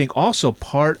think also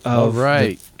part of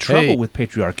the trouble with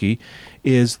patriarchy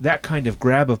is that kind of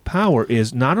grab of power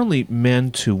is not only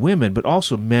men to women, but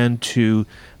also men to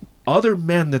other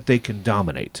men that they can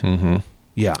dominate. Mm-hmm.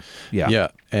 Yeah.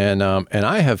 And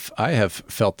I have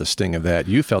felt the sting of that.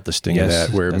 You felt the sting of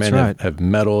that, where men have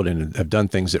meddled and have done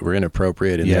things that were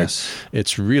inappropriate. And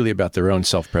it's really about their own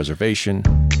self-preservation.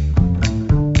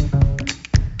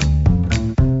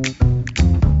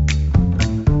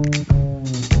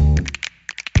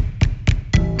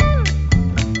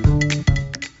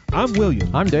 I'm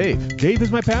William. I'm Dave. Dave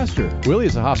is my pastor. Willie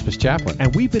is a hospice chaplain.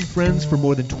 And we've been friends for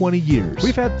more than 20 years.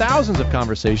 We've had thousands of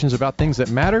conversations about things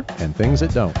that matter and things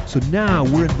that don't. So now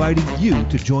we're inviting you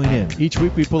to join in. Each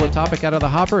week we pull a topic out of the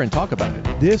hopper and talk about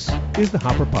it. This is the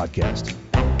Hopper Podcast.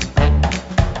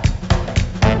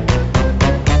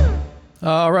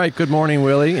 All right. Good morning,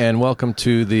 Willie, and welcome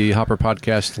to the Hopper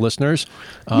Podcast listeners.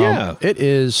 It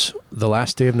is the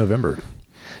last day of November.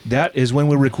 That is when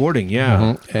we're recording,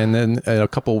 Mm-hmm. And then in a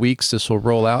couple weeks, this will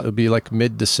roll out. It'll be like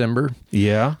mid-December.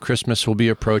 Yeah. Christmas will be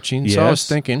approaching. Yes. So I was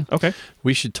thinking,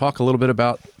 we should talk a little bit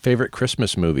about favorite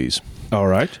Christmas movies. All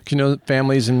right. You know,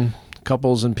 families and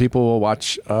couples and people will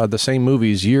watch the same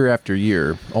movies year after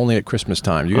year, only at Christmas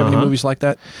time. Do you have any movies like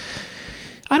that?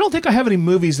 I don't think I have any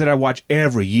movies that I watch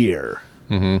every year,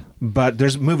 but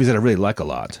there's movies that I really like a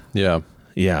lot. Yeah.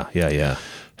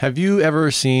 Have you ever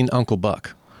seen Uncle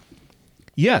Buck?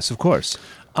 Yes, of course.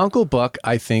 Uncle Buck,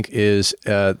 I think, is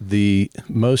the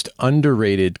most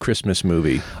underrated Christmas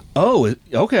movie. Oh,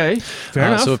 okay. Fair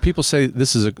enough. So if people say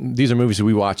these are movies that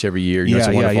we watch every year, It's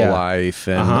a Wonderful Life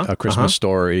and A Christmas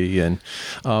Story, and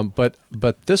but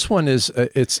this one is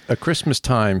it's a Christmas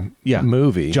time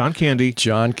movie. John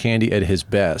Candy at his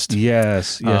best.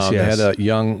 Yes. They had a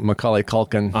young Macaulay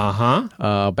Culkin.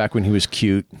 Back when he was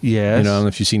cute. Yes. I don't know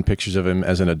if you've seen pictures of him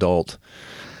as an adult.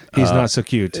 He's not so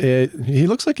cute. He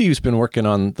looks like he's been working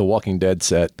on the Walking Dead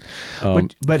set.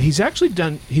 But he's actually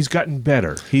he's gotten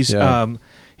better. He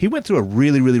went through a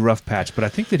really, really rough patch, but I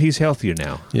think that he's healthier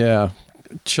now. Yeah.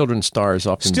 Children's stars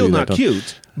often still do not that,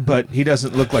 cute, but he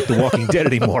doesn't look like the Walking Dead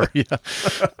anymore.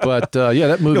 But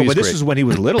that movie is this great. is when he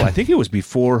was little. I think it was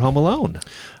before Home Alone.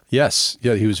 Yes.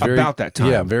 Yeah, he was about that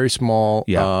time. Yeah, very small.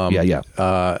 Had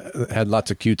lots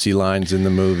of cutesy lines in the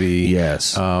movie.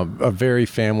 Yes. A very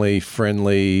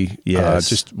family-friendly,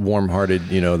 just warm-hearted,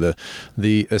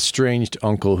 the estranged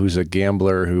uncle who's a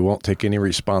gambler who won't take any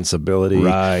responsibility.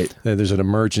 Right. There's an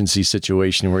emergency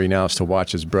situation where he now has to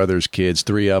watch his brother's kids,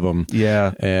 3 of them.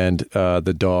 Yeah. And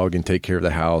the dog and take care of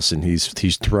the house, and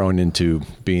he's thrown into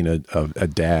being a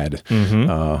dad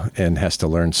and has to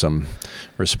learn some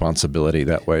responsibility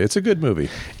that way. It's a good movie.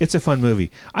 It's a fun movie.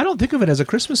 I don't think of it as a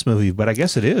Christmas movie, but I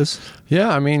guess it is. Yeah,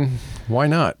 I mean, why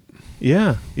not?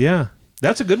 Yeah.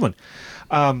 That's a good one.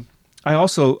 I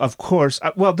also, of course,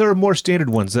 there are more standard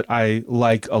ones that I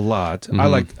like a lot. I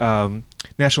like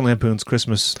National Lampoon's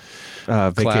Christmas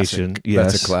Vacation. Classic.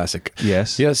 Yes. That's a classic.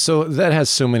 Yes. Yeah, so that has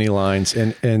so many lines,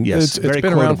 and yes, it's been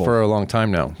quotable. around for a long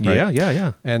time now. Right?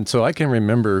 Yeah. And so I can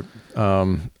remember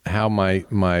how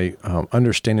my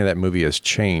understanding of that movie has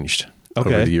changed over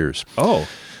the years. Oh.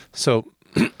 So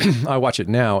I watch it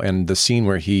now, and the scene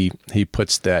where he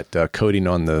puts that coating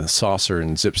on the saucer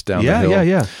and zips down the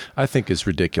hill, I think is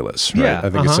ridiculous. Right? Yeah, I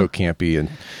think it's so campy and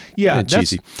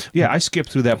cheesy. I skip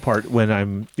through that part when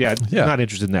I'm not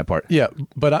interested in that part. Yeah,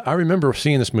 but I remember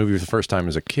seeing this movie for the first time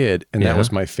as a kid, and that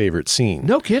was my favorite scene.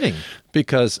 No kidding.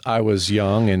 Because I was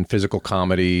young and physical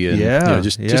comedy and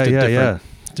just a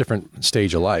different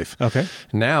stage of life. Okay.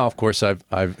 Now, of course, I've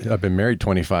been married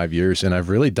 25 years, and I've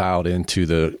really dialed into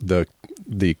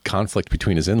the conflict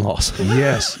between his in-laws.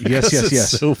 Yes. It's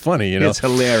so funny, It's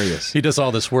hilarious. He does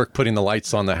all this work putting the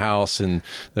lights on the house, and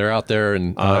they're out there, and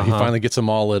he finally gets them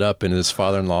all lit up, and his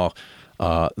father-in-law,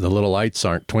 the little lights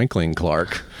aren't twinkling,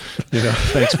 Clark.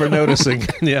 Thanks for noticing.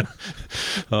 Yeah.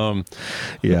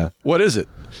 What is it?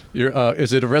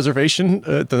 Is it a reservation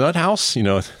at the Nut House?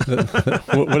 What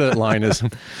that line is.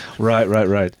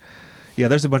 Right. Yeah,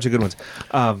 there's a bunch of good ones.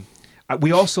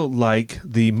 We also like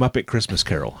the Muppet Christmas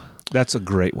Carol. That's a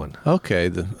great one. Okay.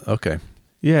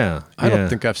 Yeah. I don't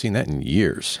think I've seen that in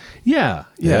years. Yeah.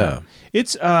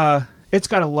 It's got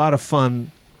a lot of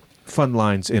fun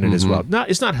lines in it as well.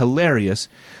 It's not hilarious,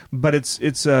 but it's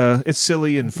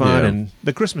silly and fun, and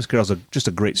the Christmas Carol's just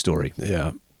a great story.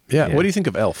 Yeah. What do you think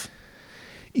of Elf?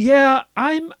 Yeah,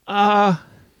 I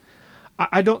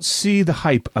don't see the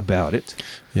hype about it.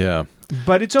 Yeah.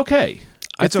 But it's okay.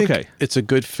 It's okay. It's a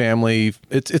good family.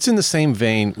 It's in the same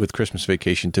vein with Christmas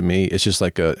Vacation to me. It's just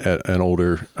like a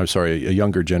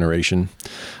younger generation.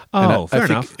 Oh, fair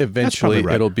enough. I think eventually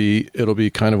right. it'll be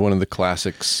kind of one of of the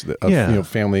classics of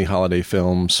family holiday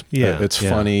films. Yeah, it's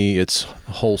funny. It's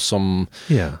wholesome.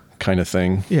 Yeah. Kind of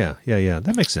thing. Yeah.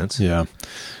 That makes sense. Yeah.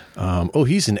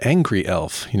 He's an angry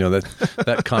elf.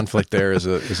 That conflict there is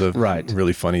a right.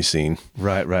 really funny scene.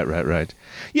 Right.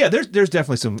 Yeah, there's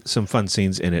definitely some fun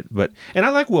scenes in it, and I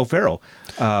like Will Ferrell.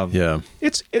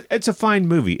 It's a fine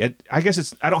movie. I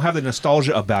guess I don't have the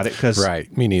nostalgia about it because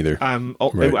right. Me neither.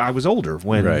 I was older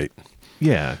when right.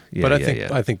 Yeah. But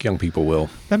I think young people will.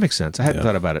 That makes sense. I hadn't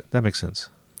thought about it. That makes sense.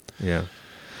 Yeah.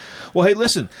 Well, hey,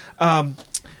 listen.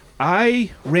 I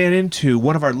ran into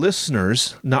one of our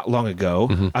listeners not long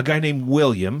ago, a guy named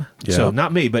William. Yeah. So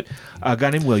not me, but a guy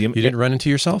named William. You didn't run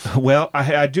into yourself? Well,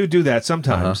 I do that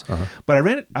sometimes. But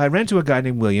I ran into a guy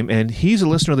named William, and he's a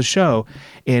listener of the show,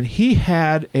 and he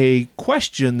had a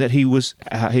question that he was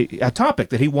a topic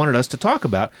that he wanted us to talk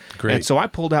about. Great. And so I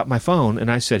pulled out my phone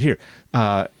and I said, "Here,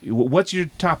 what's your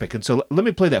topic?" And so let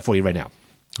me play that for you right now.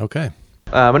 Okay.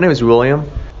 My name is William.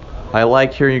 I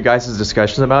like hearing you guys'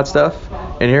 discussions about stuff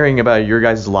and hearing about your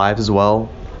guys' lives as well,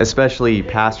 especially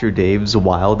Pastor Dave's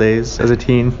wild days as a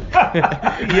teen.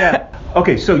 Yeah.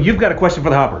 Okay, so you've got a question for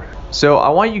the Hopper. So I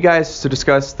want you guys to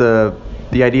discuss the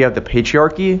idea of the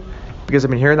patriarchy, because I've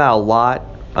been hearing that a lot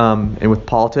and with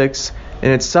politics,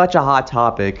 and it's such a hot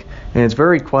topic, and it's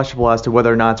very questionable as to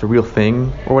whether or not it's a real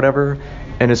thing or whatever.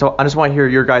 And so I just want to hear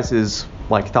your guys'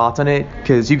 thoughts on it,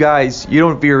 because you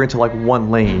don't veer into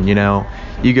one lane,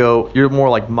 you're more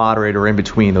like or in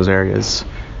between those areas.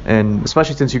 And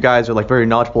especially since you guys are very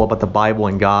knowledgeable about the Bible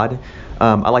and God,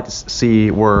 I like to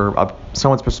see where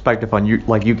someone's perspective on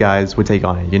you guys would take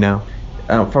on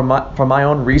it. From my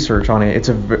own research on it,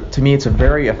 to me it's a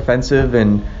very offensive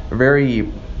and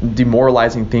very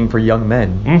demoralizing thing for young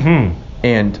men. Mm-hmm.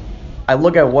 And I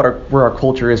look at where our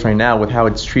culture is right now with how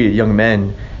it's treated young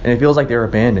men, and it feels like they're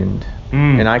abandoned.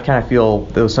 And I kind of feel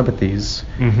those sympathies,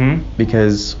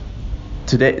 because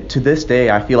to this day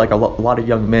I feel like a lot of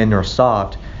young men are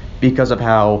soft because of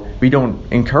how we don't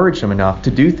encourage them enough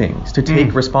to do things, to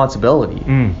take responsibility,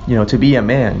 to be a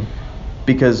man.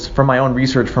 Because from my own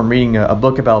research, from reading a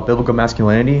book about biblical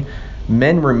masculinity,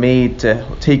 men were made to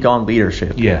take on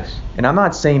leadership. Yes. And I'm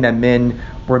not saying that men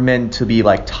were meant to be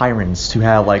tyrants, to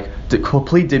have the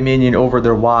complete dominion over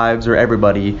their wives or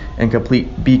everybody and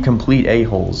be complete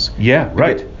a-holes. Yeah,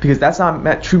 right. Because that's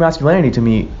not true masculinity to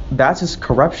me. That's just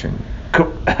corruption.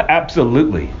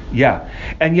 Absolutely, yeah.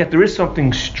 And yet there is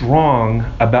something strong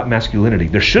about masculinity.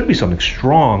 There should be something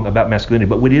strong about masculinity,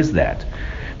 but what is that?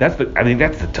 That's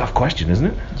the tough question, isn't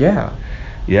it? Yeah.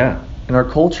 Yeah. In our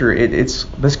culture, it's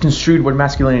misconstrued what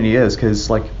masculinity is, because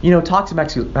toxic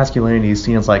masculinity is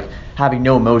seen as having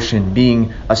no emotion,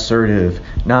 being assertive,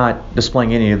 not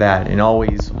displaying any of that, and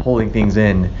always holding things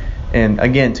in. And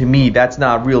again, to me, that's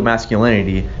not real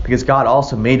masculinity, because God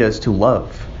also made us to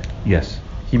love. Yes.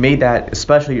 He made that,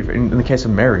 especially in the case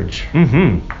of marriage.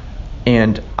 Mm-hmm.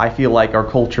 And I feel like our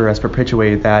culture has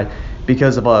perpetuated that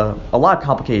because of a lot of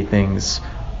complicated things,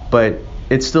 but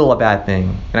it's still a bad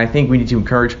thing. And I think we need to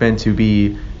encourage men to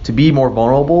be more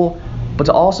vulnerable, but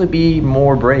to also be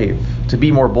more brave, to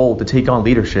be more bold, to take on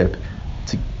leadership,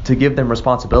 to give them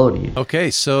responsibility. Okay,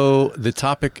 so the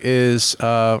topic is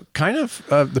kind of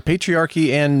the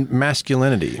patriarchy and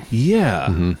masculinity. Yeah.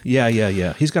 Mm-hmm.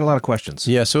 Yeah. He's got a lot of questions.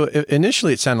 Yeah, so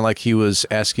initially it sounded like he was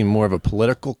asking more of a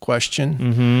political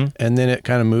question, and then it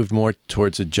kind of moved more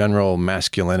towards a general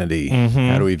masculinity.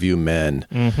 How do we view men?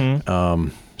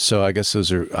 So I guess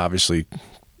those are obviously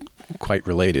quite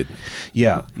related.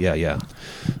 Yeah.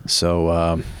 So,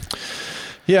 What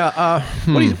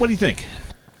do you think?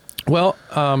 Well,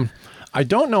 I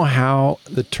don't know how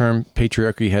the term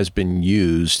patriarchy has been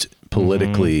used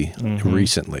politically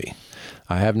recently.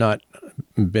 I have not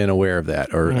been aware of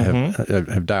that or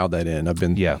have dialed that in. I've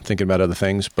been thinking about other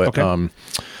things, but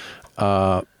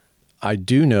I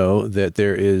do know that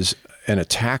there is an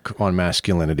attack on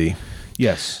masculinity.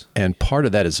 Yes. And part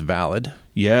of that is valid.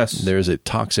 Yes. There's a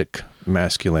toxic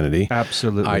masculinity.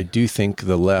 Absolutely. I do think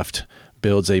the left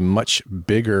builds a much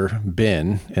bigger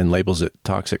bin and labels it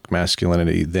toxic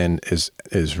masculinity than is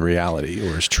reality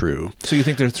or is true. So you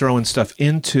think they're throwing stuff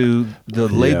into the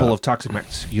label of toxic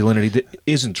masculinity that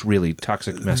isn't really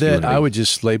toxic masculinity? That I would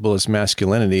just label as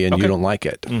masculinity and you don't like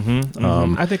it.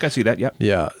 I think I see that, yeah.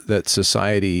 Yeah, that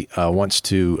society wants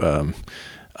to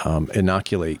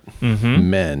inoculate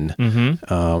men.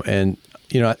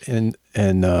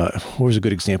 And what was a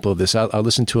good example of this? I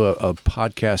listened to a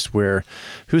podcast where,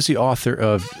 who's the author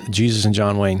of Jesus and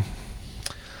John Wayne?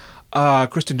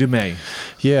 Kristen Dumais.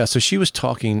 Yeah, so she was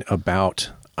talking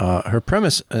about her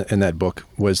premise in that book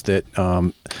was that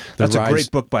that's a great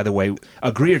book, by the way.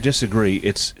 Agree or disagree?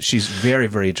 She's very,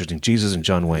 very interesting. Jesus and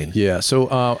John Wayne. Yeah, so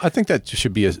I think that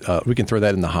should be we can throw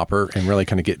that in the hopper and really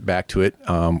kind of get back to it,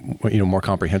 more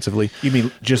comprehensively. You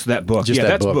mean just that book? Just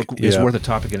that book is worth a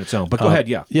topic in its own. But go ahead.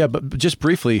 Yeah. Yeah, but just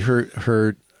briefly,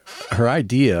 her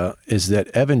idea is that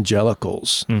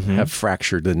evangelicals have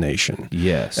fractured the nation.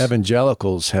 Yes.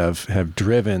 Evangelicals have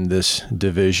driven this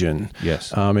division.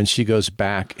 Yes. And she goes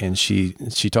back and she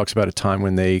talks about a time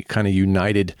when they kind of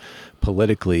united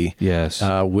politically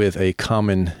with a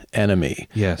common enemy.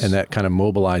 Yes. And that kind of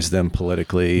mobilized them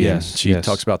politically. Yes. And she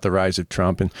talks about the rise of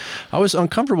Trump. And I was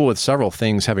uncomfortable with several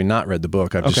things, having not read the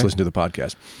book. I've just listened to the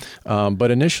podcast.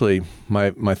 But initially,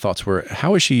 my thoughts were,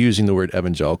 how is she using the word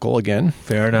evangelical again?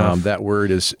 Fair enough. That word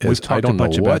is I don't a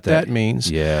bunch know about what that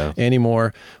means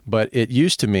anymore, but it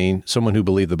used to mean someone who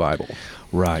believed the Bible.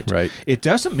 Right. Right. It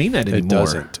doesn't mean that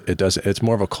anymore. It doesn't. It's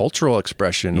more of a cultural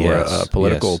expression or a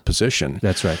political position.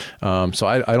 That's right. So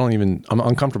I'm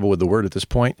uncomfortable with the word at this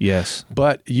point. Yes.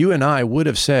 But you and I would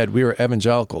have said we were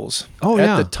evangelicals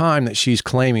at the time that she's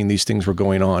claiming these things were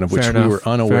going on, of which we were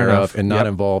unaware of and not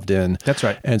involved in. That's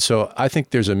right. And so I think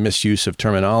there's a misuse of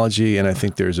terminology, and I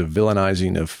think there's a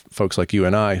villainizing of folks like you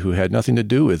and I who had nothing to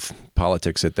do with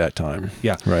politics at that time.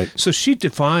 Yeah. Right. So she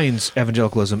defines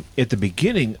evangelicalism at the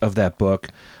beginning of that book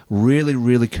really,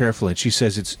 really carefully. And she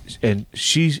says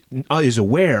she is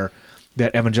aware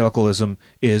that evangelicalism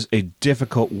is a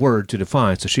difficult word to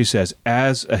define. So she says,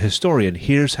 as a historian,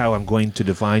 here's how I'm going to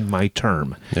define my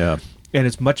term. Yeah. And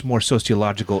it's much more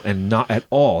sociological and not at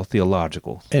all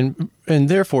theological. And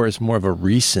therefore, it's more of a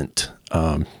recent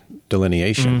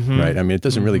delineation, right? I mean, it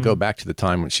doesn't really go back to the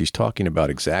time when she's talking about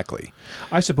exactly.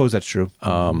 I suppose that's true.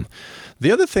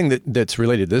 The other thing that's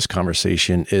related to this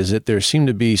conversation is that there seemed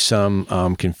to be some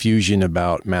confusion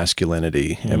about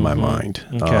masculinity in my mind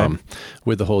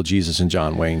with the whole Jesus and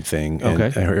John Wayne thing.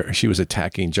 And she was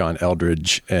attacking John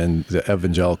Eldridge and the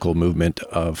evangelical movement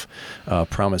of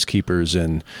Promise Keepers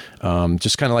and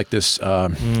just kind of like this,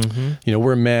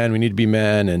 we're men, we need to be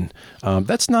men. And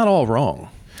that's not all wrong.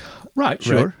 Right,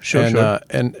 sure.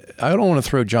 And I don't want to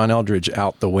throw John Eldridge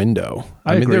out the window.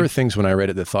 I mean, there were things when I read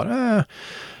it that thought,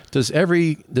 does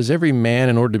every man,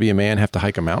 in order to be a man, have to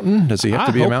hike a mountain? Does he have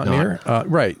to be a mountaineer?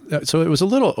 Right. So it was a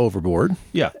little overboard.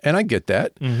 Yeah. And I get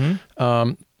that.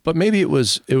 But maybe it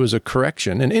was a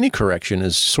correction, and any correction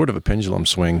is sort of a pendulum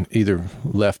swing, either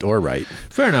left or right.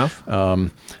 Fair enough.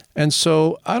 And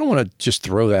so I don't want to just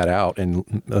throw that out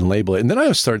and label it. And then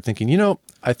I started thinking,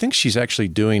 I think she's actually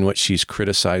doing what she's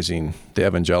criticizing the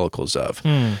evangelicals of.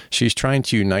 She's trying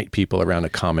to unite people around a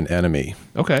common enemy.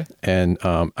 Okay. And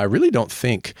I really don't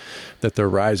think that the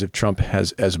rise of Trump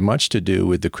has as much to do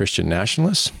with the Christian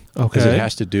nationalists as it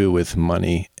has to do with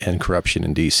money and corruption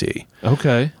in D.C.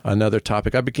 Okay. Another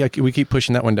topic. We keep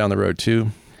pushing that one down the road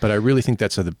too, but I really think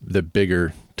that's the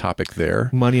bigger topic there.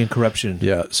 Money and corruption.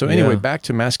 Yeah. So anyway, back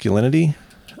to masculinity.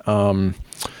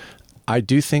 I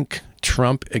do think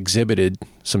Trump exhibited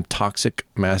some toxic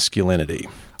masculinity.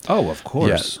 Oh, of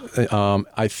course. Yeah.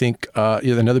 I think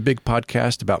another big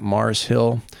podcast about Mars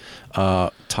Hill,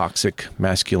 toxic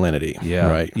masculinity. Yeah.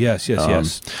 Right. Yes.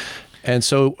 And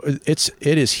so it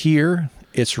is here.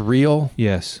 It's real.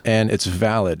 Yes. And it's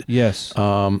valid. Yes.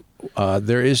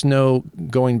 There is no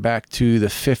going back to the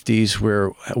 50s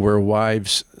where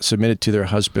wives submitted to their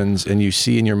husbands, and you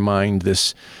see in your mind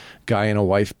this guy in a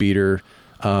wife beater,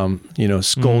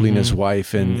 scolding his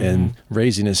wife and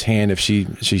raising his hand if she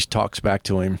talks back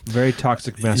to him. Very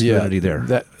toxic masculinity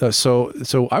there.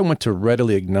 So I want to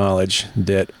readily acknowledge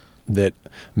that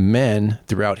men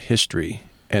throughout history,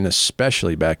 and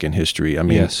especially back in history, I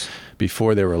mean,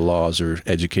 before there were laws or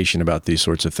education about these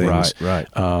sorts of things. Right.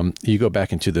 You go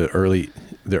back into the early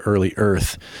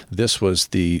Earth. This was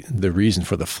the reason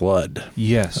for the flood.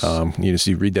 Yes. So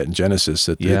you read that in Genesis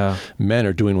that the men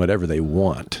are doing whatever they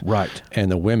want. Right.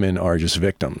 And the women are just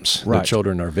victims. Right. The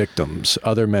children are victims.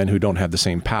 Other men who don't have the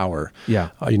same power.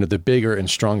 Yeah. The bigger and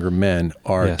stronger men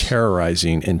are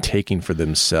terrorizing and taking for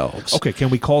themselves. Okay. Can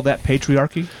we call that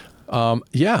patriarchy?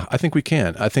 Yeah, I think we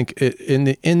can. I think in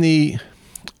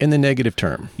the negative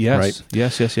term. Yes. Right?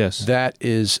 Yes. That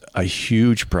is a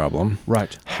huge problem.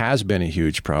 Right. Has been a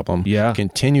huge problem. Yeah.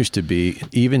 Continues to be,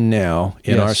 even now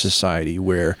in our society,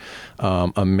 where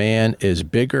a man is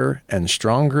bigger and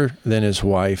stronger than his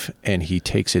wife, and he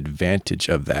takes advantage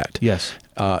of that. Yes.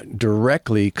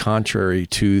 Directly contrary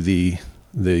to the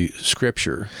the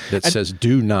scripture that says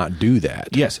do not do that.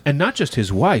 Yes, and not just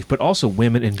his wife, but also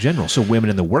women in general. So women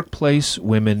in the workplace,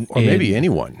 women or maybe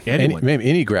anyone. Anyone.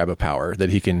 Any grab of power that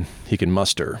he can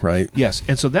muster, right? Yes,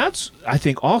 and so that's, I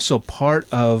think, also part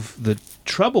of the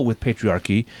trouble with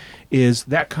patriarchy is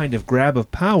that kind of grab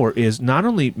of power is not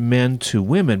only men to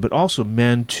women, but also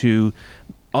men to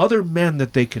other men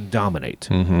that they can dominate.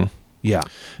 Mm-hmm. Yeah.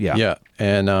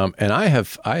 And I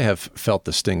have felt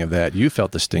the sting of that. You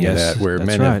felt the sting of that, where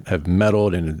men have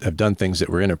meddled and have done things that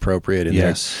were inappropriate. And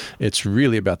it's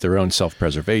really about their own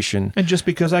self-preservation. And just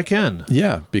because I can.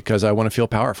 Yeah, because I want to feel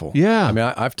powerful. Yeah. I mean,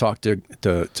 I've talked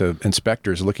to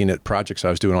inspectors looking at projects I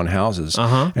was doing on houses,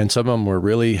 and some of them were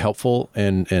really helpful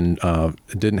and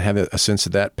didn't have a sense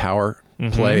of that power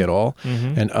play at all,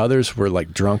 and others were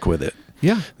like drunk with it.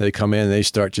 Yeah. They come in and they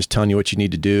start just telling you what you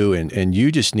need to do, and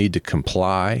you just need to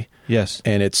comply. Yes.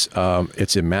 And it's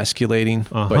emasculating,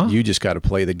 but you just got to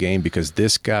play the game because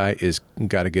this guy is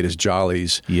got to get his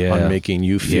jollies on making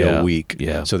you feel weak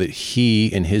so that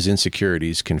he and his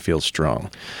insecurities can feel strong.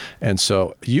 And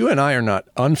so you and I are not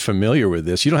unfamiliar with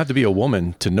this. You don't have to be a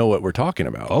woman to know what we're talking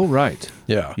about. Oh, right.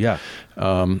 Yeah. Yeah.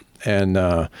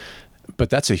 But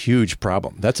that's a huge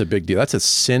problem. That's a big deal. That's a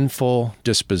sinful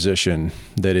disposition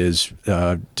that is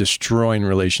destroying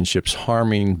relationships,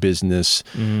 harming business,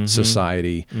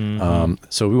 society.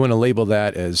 So we want to label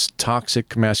that as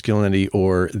toxic masculinity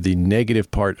or the negative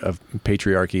part of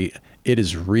patriarchy. It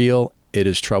is real. It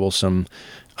is troublesome.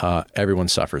 Everyone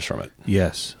suffers from it.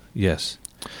 Yes.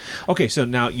 Okay, so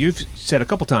now you've said a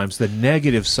couple times the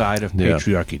negative side of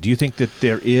patriarchy. Do you think that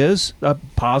there is a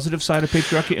positive side of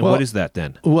patriarchy, and what is that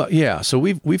then? Well, yeah. So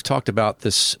we've talked about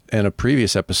this in a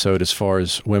previous episode as far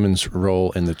as women's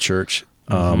role in the church,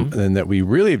 and that we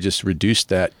really have just reduced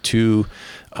that to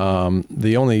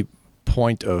the only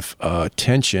point of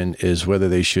tension is whether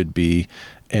they should be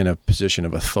in a position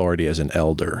of authority as an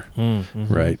elder,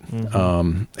 right?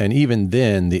 And even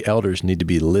then, the elders need to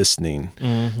be listening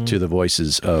to the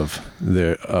voices of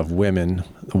women,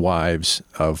 wives,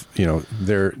 of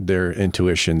their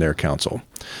intuition, their counsel.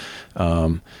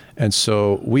 And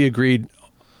so we agreed,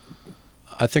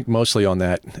 I think, mostly on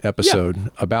that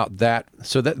episode about that.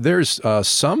 So that there's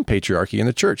some patriarchy in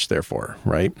the church, therefore,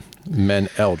 right? Men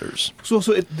elders. So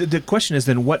the question is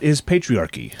then, what is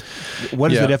patriarchy?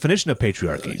 What is the definition of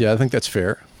patriarchy? Yeah, I think that's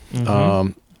fair.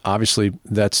 Obviously,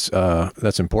 that's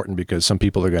important because some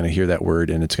people are going to hear that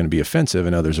word and it's going to be offensive,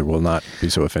 and others will not be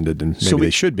so offended, and maybe they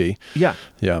should be. Yeah.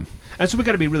 And so we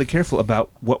got to be really careful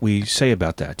about what we say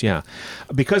about that. Yeah,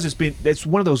 because it's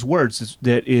one of those words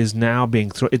that is now being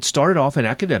thrown. It started off in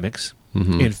academics,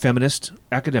 in feminist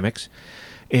academics,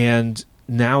 and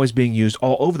now is being used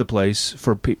all over the place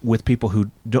with people who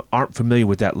aren't familiar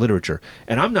with that literature.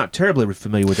 And I'm not terribly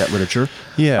familiar with that literature.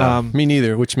 Yeah, me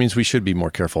neither, which means we should be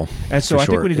more careful. And so I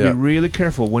think we need to be really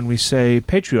careful when we say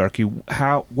patriarchy.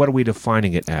 What are we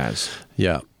defining it as?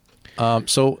 Yeah.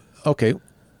 Okay.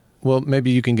 Well, maybe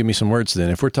you can give me some words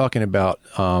then. If we're talking about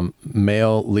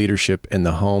male leadership in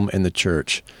the home and the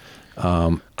church.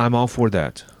 I'm all for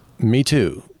that. Me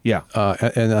too. Yeah.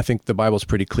 And I think the Bible's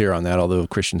pretty clear on that, although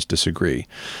Christians disagree.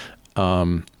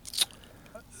 But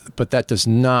that does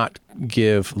not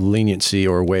give leniency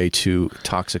or way to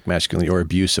toxic masculinity or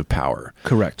abuse of power.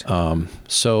 Correct.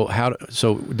 So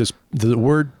does the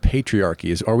word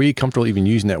patriarchy, are we comfortable even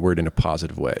using that word in a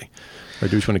positive way? Or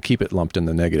do we just want to keep it lumped in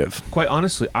the negative? Quite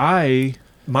honestly,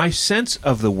 my sense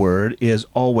of the word is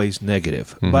always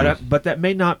negative, but that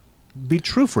may not be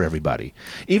true for everybody.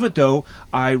 Even though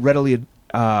I readily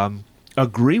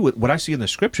agree with what I see in the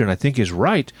Scripture, and I think is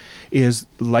right, is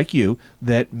like you,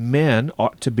 that men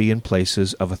ought to be in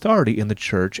places of authority in the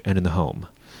church and in the home.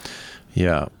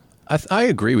 Yeah, I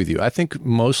agree with you. I think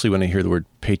mostly when I hear the word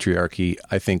patriarchy,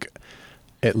 I think,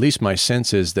 at least my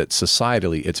sense is that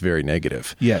societally it's very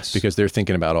negative. Yes. Because they're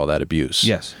thinking about all that abuse.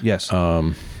 Yes.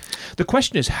 The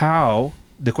question is how,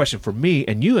 the question for me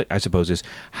and you, I suppose, is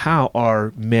how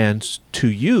are men to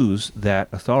use that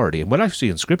authority? And what I see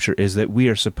in Scripture is that we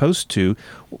are supposed to,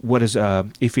 what does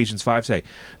Ephesians 5 say?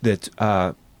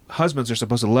 That husbands are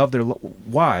supposed to love their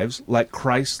wives like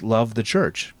Christ loved the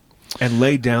church and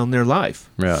lay down their life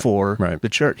for the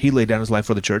church. He laid down his life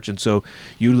for the church, and so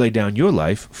you lay down your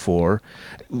life for...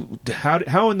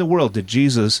 How in the world did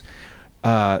Jesus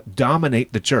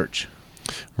dominate the church?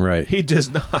 Right. He does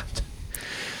not.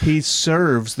 He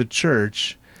serves the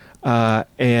church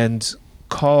and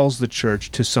calls the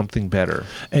church to something better.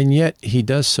 And yet he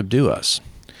does subdue us.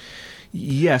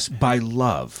 Yes, by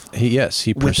love. He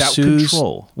Without pursues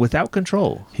control. Without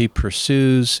control. He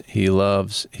pursues, he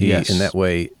loves, he in that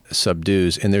way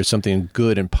subdues, and there's something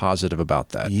good and positive about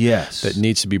that. Yes. That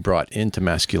needs to be brought into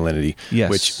masculinity. Yes.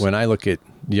 Which, when I look at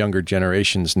younger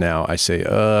generations now, I say,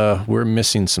 we're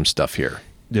missing some stuff here.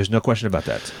 There's no question about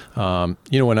that.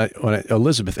 When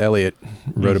Elizabeth Elliot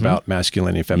wrote about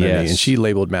masculinity and femininity, and she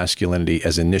labeled masculinity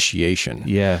as initiation,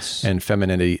 and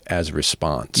femininity as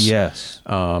response. Yes.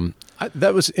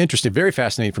 That was interesting, very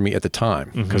fascinating for me at the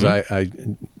time, because I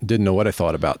didn't know what I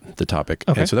thought about the topic,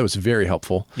 and so that was very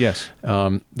helpful. Yes.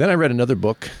 Then I read another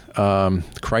book,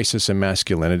 Crisis in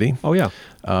Masculinity. Oh yeah.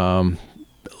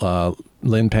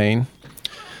 Lynn Payne.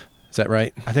 Is that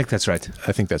right? I think that's right.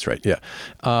 I think that's right. Yeah.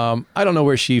 I don't know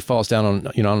where she falls down on,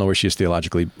 I don't know where she is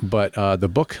theologically, but the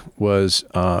book was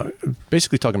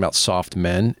basically talking about soft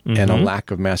men and a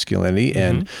lack of masculinity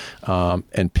and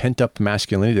pent up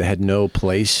masculinity that had no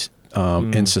place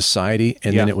in society.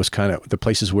 And then it was kind of the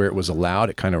places where it was allowed,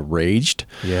 it kind of raged.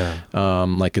 Yeah.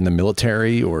 Like in the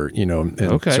military or, in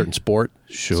certain sporting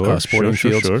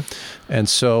fields. And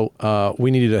so we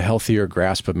needed a healthier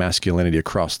grasp of masculinity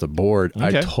across the board.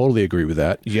 I totally agree with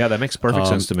that. Yeah, that makes perfect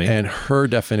sense to me. And her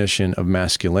definition of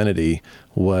masculinity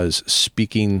was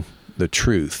speaking the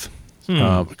truth,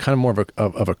 kind of more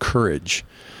of a courage.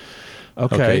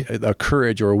 Okay. A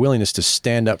courage or a willingness to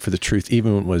stand up for the truth,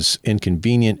 even when it was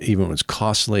inconvenient, even when it was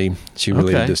costly. She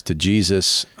related this to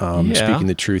Jesus, speaking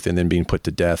the truth and then being put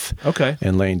to death,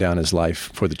 and laying down his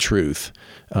life for the truth,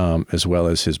 as well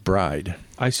as his bride.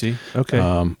 I see. Okay.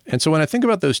 And so when I think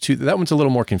about those two, that one's a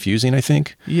little more confusing, I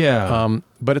think. Yeah.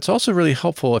 But it's also really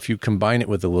helpful if you combine it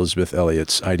with Elizabeth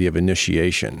Elliot's idea of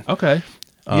initiation. Okay.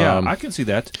 Yeah, I can see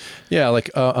that. Yeah, like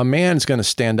a man's going to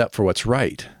stand up for what's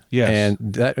right. Yes. And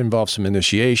that involves some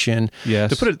initiation. Yes.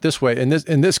 To put it this way, and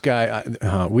this guy,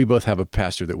 we both have a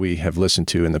pastor that we have listened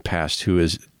to in the past who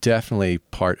is definitely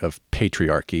part of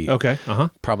patriarchy. Okay.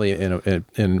 Probably in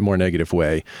a more negative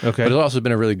way. Okay. But has also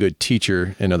been a really good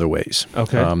teacher in other ways.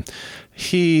 Okay.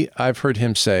 I've heard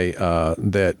him say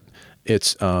that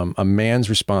it's a man's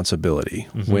responsibility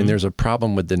when there's a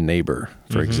problem with the neighbor,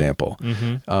 for example.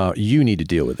 You need to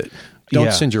deal with it.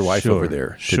 Don't send your wife over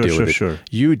there to deal with it.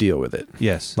 You deal with it.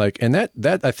 Yes. And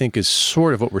that I think is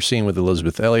sort of what we're seeing with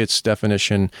Elizabeth Elliot's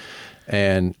definition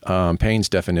and Payne's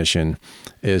definition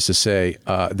is to say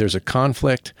there's a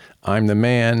conflict. I'm the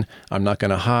man. I'm not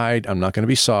going to hide. I'm not going to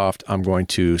be soft. I'm going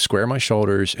to square my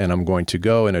shoulders, and I'm going to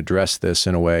go and address this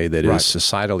in a way that is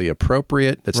societally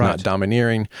appropriate, that's not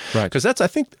domineering. Right. Because I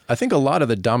think a lot of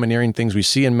the domineering things we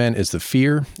see in men is the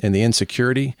fear and the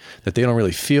insecurity that they don't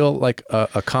really feel like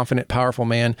a confident, powerful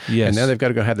man. Yes. And now they've got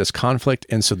to go have this conflict,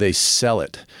 and so they sell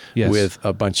it with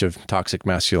a bunch of toxic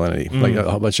masculinity, like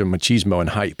a bunch of machismo and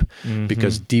hype,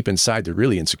 because deep inside they're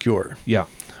really insecure. Yeah.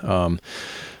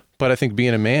 But I think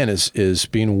being a man is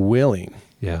being willing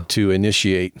to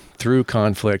initiate through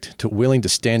conflict, to willing to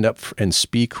stand up and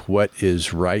speak what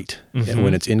is right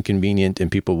when it's inconvenient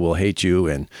and people will hate you.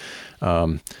 And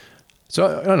so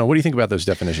I don't know. What do you think about those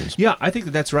definitions? Yeah, I think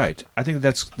that's right. I think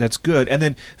that's good. And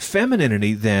then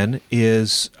femininity then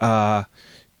is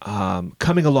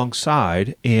coming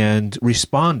alongside and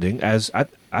responding as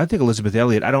I think Elizabeth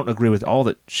Elliot, I don't agree with all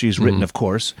that she's written, of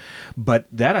course, but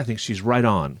that I think she's right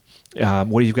on.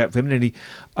 Where you've got femininity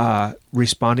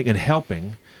responding and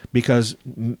helping, because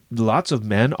lots of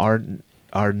men are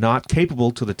not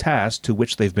capable to the task to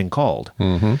which they've been called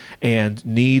and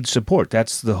need support.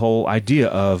 That's the whole idea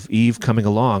of Eve coming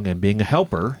along and being a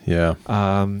helper. Yeah.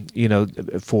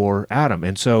 For Adam,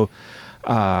 and so.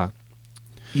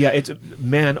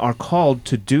 Men are called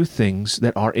to do things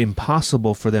that are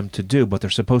impossible for them to do, but they're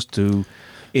supposed to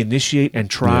initiate and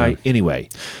try anyway.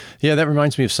 Yeah, that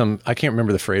reminds me of I can't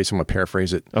remember the phrase, I'm going to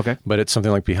paraphrase it. Okay. But it's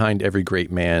something like, behind every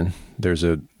great man, there's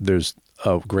a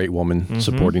great woman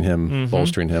supporting him,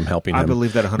 bolstering him, helping him. I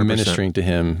believe that 100%. Ministering to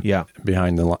him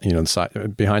behind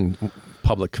behind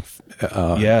public,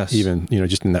 even,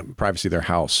 just in that privacy of their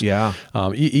house. Yeah.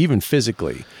 Even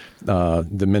physically.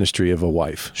 The ministry of a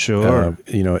wife,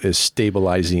 is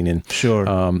stabilizing, and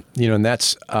and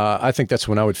that's I think that's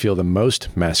when I would feel the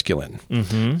most masculine.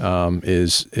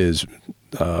 Is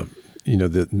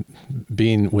the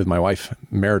being with my wife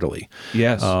maritally.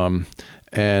 Yes.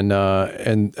 And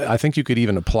I think you could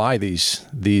even apply these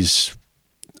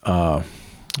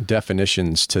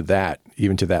definitions to that,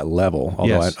 even to that level.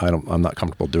 Although I'm not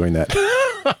comfortable doing that.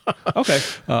 Okay.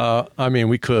 I mean,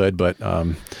 we could, but.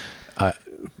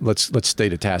 Let's stay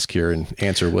to task here and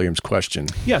answer William's question.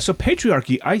 Yeah, so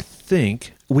patriarchy, I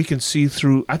think we can see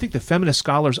through, I think the feminist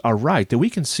scholars are right, that we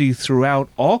can see throughout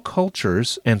all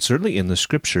cultures, and certainly in the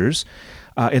scriptures,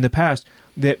 in the past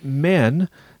that men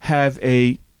have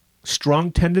a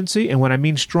strong tendency, and when I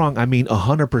mean strong, I mean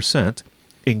 100%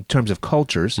 in terms of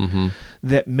cultures,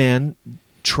 that men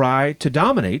try to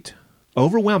dominate,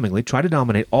 overwhelmingly try to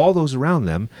dominate all those around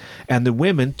them, and the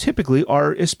women typically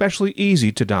are especially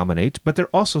easy to dominate, but they're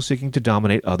also seeking to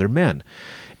dominate other men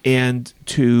and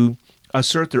to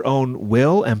assert their own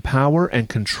will and power and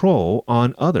control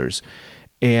on others.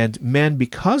 And men,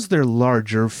 because they're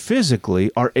larger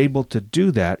physically, are able to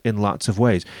do that in lots of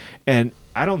ways. And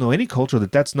I don't know any culture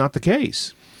that's not the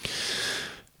case.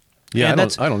 Yeah,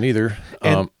 I don't either.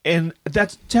 And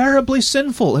that's terribly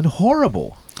sinful and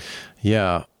horrible.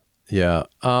 Yeah.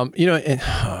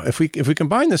 If we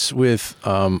combine this with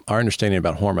our understanding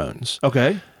about hormones,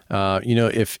 okay.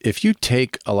 If you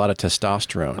take a lot of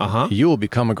testosterone, you will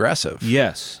become aggressive.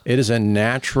 Yes. It is a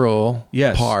natural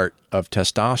part of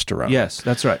testosterone. Yes,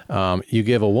 that's right. You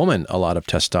give a woman a lot of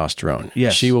testosterone.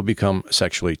 Yes. She will become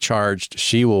sexually charged.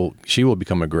 She will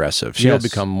become aggressive. She will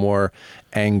become more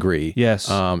angry.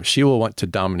 Yes. She will want to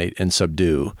dominate and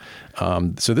subdue.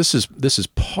 So this is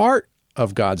part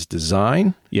of God's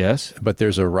design. Yes. But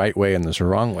there's a right way and there's a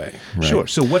wrong way. Right? Sure.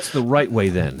 So what's the right way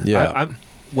then? Yeah.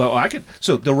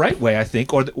 So the right way, I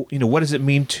think, or what does it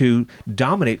mean to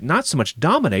dominate? Not so much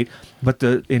dominate, but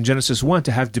in Genesis 1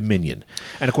 to have dominion,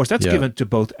 and of course that's given to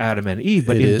both Adam and Eve,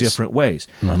 but in different ways.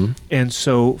 And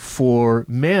so for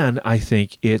men, I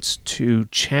think it's to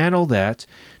channel that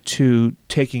to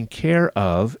taking care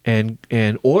of and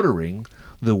ordering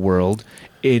the world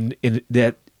in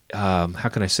that. How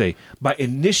can I say? By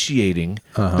initiating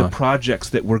the projects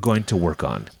that we're going to work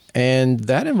on. And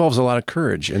that involves a lot of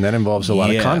courage, and that involves a lot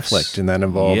of conflict, and that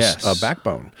involves a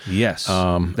backbone. Yes,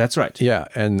 that's right. Yeah,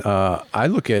 and I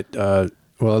look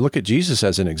at Jesus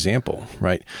as an example,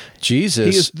 right?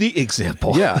 Jesus, he is the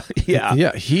example. Yeah,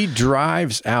 yeah. He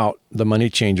drives out the money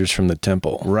changers from the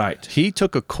temple. Right. He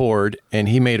took a cord and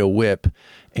he made a whip,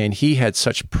 and he had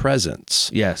such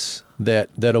presence. Yes, that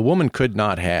a woman could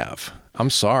not have. I'm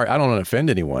sorry, I don't want to offend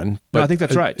anyone. But, no, I think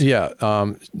that's right.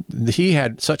 He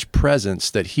had such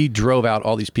presence that he drove out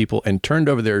all these people and turned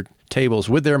over their tables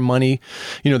with their money,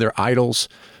 their idols,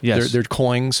 their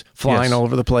coins flying all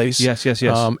over the place. Yes.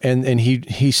 And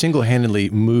he single-handedly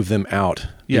moved them out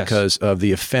because of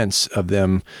the offense of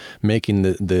them making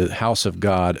the house of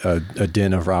God a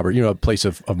den of robbery, a place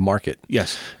of market.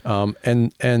 Yes.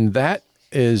 And that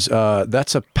is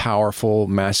that's a powerful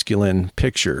masculine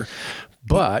picture.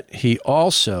 But he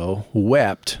also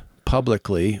wept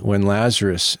publicly when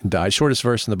Lazarus died. Shortest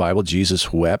verse in the Bible,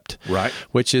 Jesus wept. Right.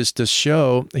 Which is to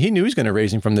show, he knew he was going to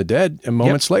raise him from the dead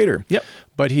moments later. Yep.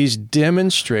 But he's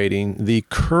demonstrating the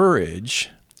courage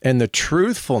and the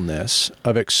truthfulness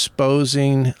of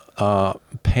exposing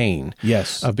pain.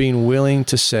 Yes. Of being willing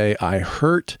to say, I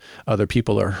hurt, other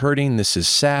people are hurting, this is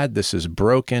sad, this is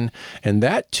broken. And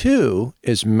that too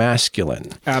is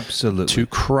masculine. Absolutely. To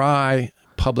cry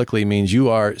publicly means you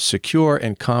are secure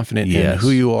and confident in who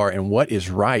you are and what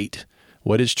is right,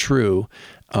 what is true.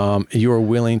 You are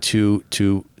willing to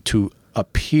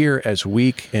appear as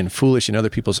weak and foolish in other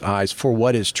people's eyes for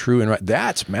what is true and right.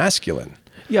 That's masculine.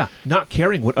 Yeah, not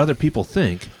caring what other people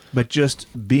think, but just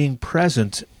being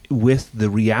present with the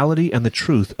reality and the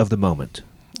truth of the moment.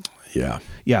 Yeah,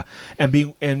 and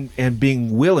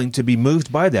being willing to be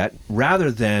moved by that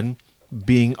rather than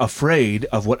being afraid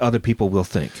of what other people will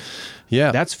think.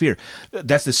 Yeah. That's fear.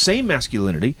 That's the same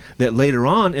masculinity that later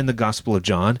on in the Gospel of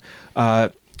John,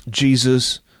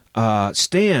 Jesus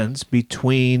stands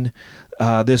between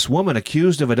this woman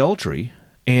accused of adultery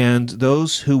and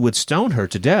those who would stone her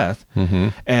to death,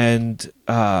 and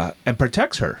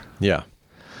protects her. Yeah.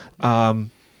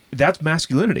 That's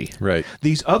masculinity. Right.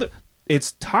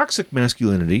 It's toxic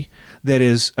masculinity that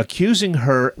is accusing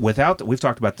her without. We've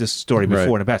talked about this story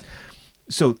before in the past.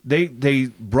 So they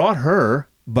brought her.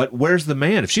 But where's the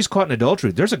man? If she's caught in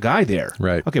adultery, there's a guy there.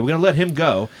 Right. Okay, we're going to let him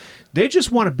go. They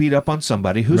just want to beat up on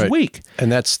somebody who's weak.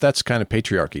 And that's kind of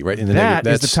patriarchy, right? That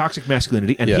is the toxic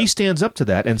masculinity, and he stands up to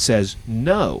that and says,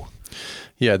 no.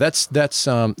 Yeah, that's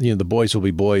the boys will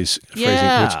be boys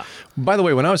phrasing. Which, by the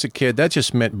way, when I was a kid, that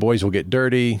just meant boys will get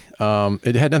dirty.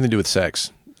 It had nothing to do with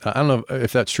sex. I don't know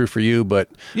if that's true for you, but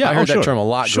I heard that term a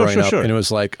lot growing up, and it was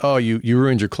like, oh, you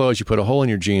ruined your clothes, you put a hole in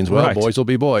your jeans. Well, boys will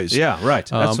be boys. Yeah, right.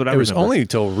 That's what I remember. It was only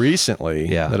until recently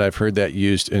that I've heard that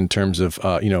used in terms of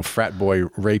frat boy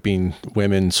raping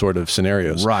women sort of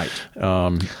scenarios. Right.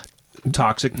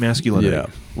 Toxic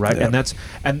masculinity. Right. Yeah.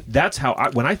 And that's how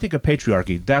when I think of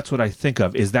patriarchy, that's what I think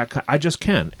of is that I just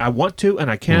can. I want to and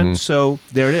I can, so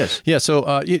there it is. Yeah,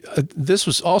 so this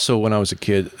was also when I was a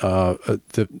kid,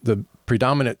 the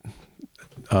predominant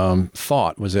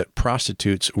thought was that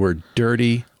prostitutes were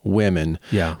dirty women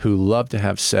who loved to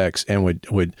have sex and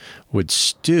would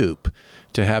stoop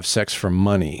to have sex for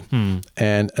money.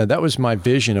 And that was my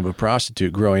vision of a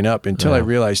prostitute growing up until I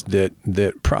realized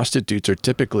that prostitutes are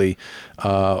typically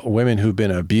women who've been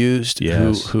abused,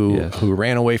 who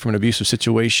ran away from an abusive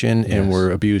situation and were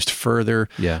abused further,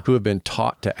 who have been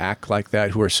taught to act like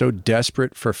that, who are so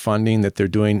desperate for funding that they're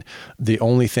doing the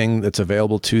only thing that's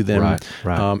available to them.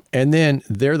 And then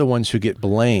they're the ones who get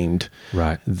blamed.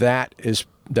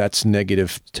 That's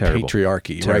negative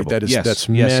patriarchy, right? That's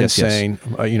men saying,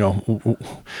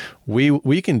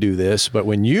 we can do this, but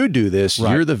when you do this,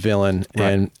 you're the villain.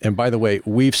 And by the way,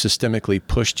 we've systemically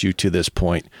pushed you to this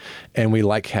point, and we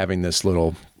like having this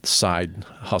little side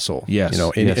hustle. You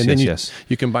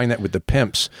combine that with the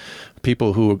pimps,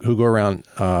 people who go around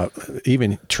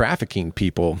even trafficking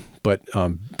people, but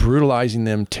brutalizing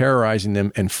them, terrorizing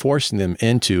them, and forcing them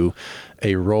into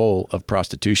a role of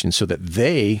prostitution so that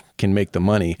they can make the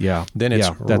money. Then it's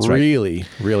really,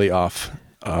 really off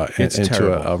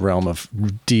into a realm of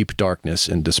deep darkness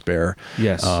and despair.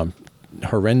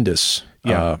 Horrendous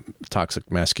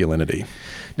toxic masculinity.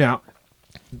 Now,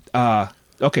 so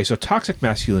toxic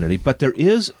masculinity, but there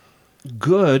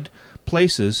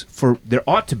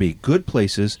ought to be good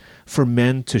places for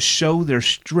men to show their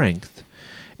strength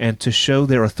and to show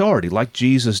their authority, like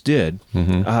Jesus did,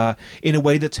 in a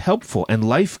way that's helpful and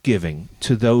life-giving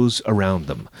to those around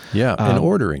them. And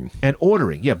ordering.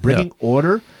 Bringing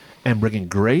order and bringing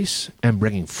grace and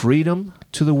bringing freedom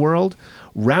to the world,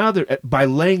 rather by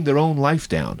laying their own life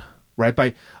down.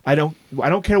 Right? I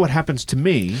don't care what happens to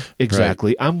me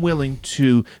exactly. I'm willing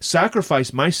to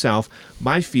sacrifice myself,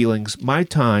 my feelings, my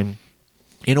time,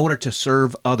 in order to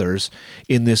serve others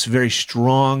in this very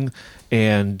strong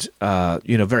and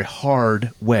very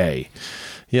hard way.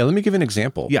 Let me give an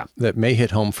example that may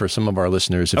hit home for some of our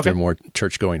listeners if they're more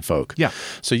church-going folk.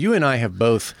 So you and I have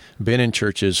both been in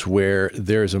churches where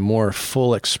there's a more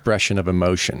full expression of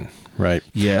emotion, right?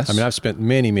 Yes. I mean, I've spent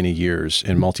many, many years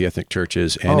in multi-ethnic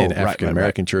churches and in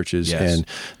African-American churches, and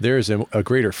there's a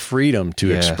greater freedom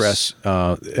to express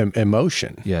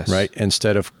emotion, right?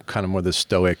 Instead of kind of more the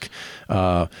stoic,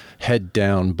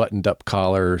 head-down, buttoned-up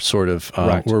collar sort of,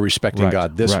 we're respecting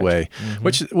God this way,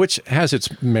 which has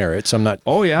its merits. I'm not...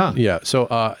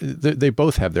 So they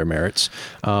both have their merits,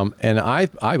 and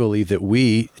I believe that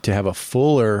we, to have a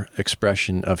fuller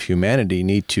expression of humanity,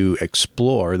 need to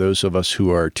explore, those of us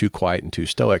who are too quiet and too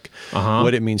stoic,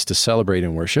 what it means to celebrate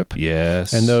and worship.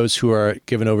 And those who are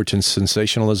given over to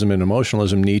sensationalism and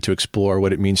emotionalism need to explore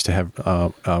what it means to have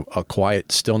a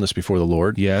quiet stillness before the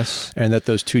Lord. And that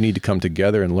those two need to come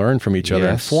together and learn from each other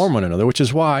and form one another, which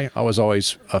is why I was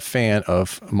always a fan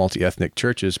of multi-ethnic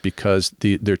churches, because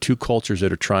they're two cultures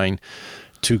that are trying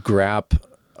to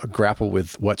grapple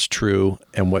with what's true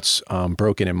and what's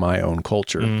broken in my own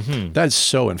culture. That's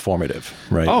so informative,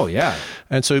 right?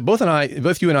 And so both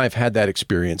you and I have had that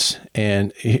experience,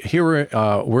 and here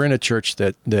we're in a church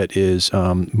that is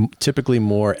typically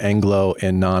more Anglo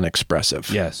and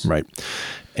non-expressive, right?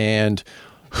 And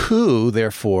who,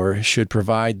 therefore, should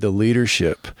provide the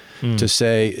leadership to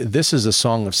say, this is a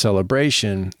song of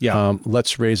celebration,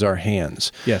 let's raise our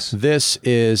hands. This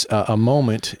is a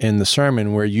moment in the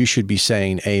sermon where you should be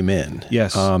saying amen.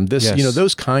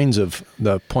 Those kinds of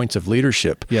the points of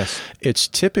leadership. It's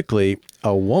typically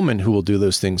a woman who will do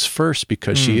those things first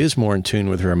because she is more in tune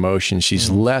with her emotions. She's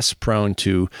less prone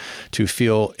to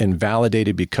feel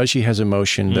invalidated because she has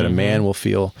emotion that a man will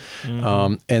feel.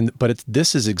 But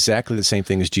this is exactly the same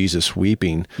thing as Jesus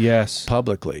weeping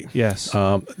publicly.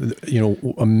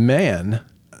 A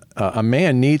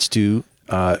man needs to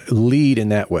lead in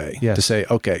that way, to say,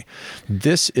 okay,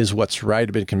 this is what's right.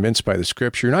 I've been convinced by the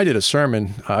Scripture. And I did a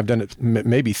sermon, I've done it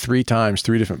maybe 3 times,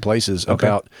 3 different places,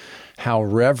 about how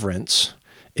reverence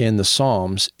in the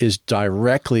Psalms is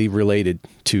directly related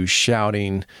to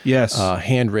shouting,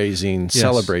 hand-raising,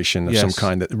 celebration of some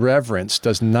kind. That reverence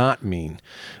does not mean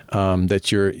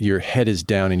that your head is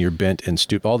down and you're bent and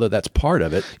stooped, although that's part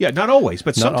of it. Not always,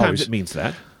 but sometimes it means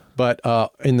that. But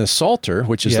in the Psalter,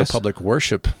 which is the public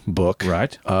worship book,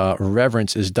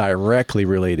 reverence is directly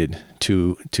related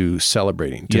to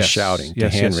celebrating, to shouting, to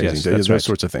hand-raising, those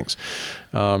sorts of things.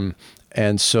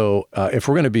 And so if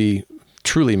we're going to be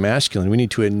truly masculine, we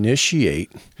need to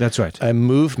initiate a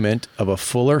movement of a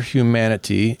fuller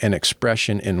humanity and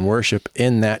expression in worship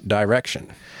in that direction.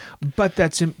 But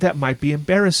that might be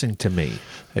embarrassing to me.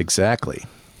 Exactly.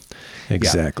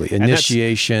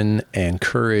 Initiation and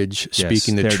courage,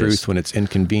 speaking the truth when it's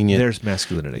inconvenient. There's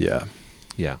masculinity.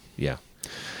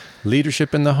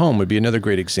 Leadership in the home would be another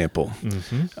great example,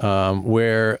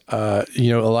 where a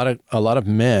lot of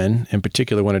men, in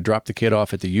particular, want to drop the kid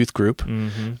off at the youth group.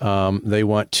 They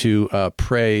want to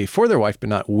pray for their wife, but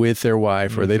not with their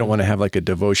wife, or they don't want to have like a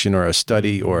devotion or a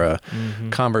study or a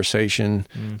conversation.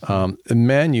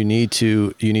 Men, you need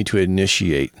to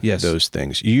initiate those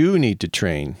things. You need to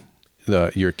train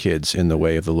your kids in the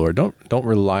way of the Lord. Don't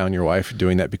rely on your wife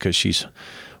doing that because she's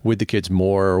with the kids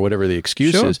more or whatever the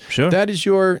excuse is. Sure. That is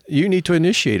you need to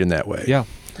initiate in that way. Yeah.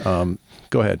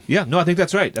 Go ahead. Yeah, no, I think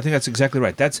that's right. I think that's exactly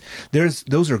right.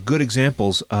 Those are good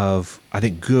examples of, I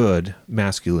think, good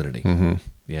masculinity.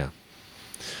 Yeah.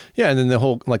 Yeah, and then the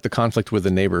whole, like the conflict with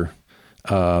the neighbor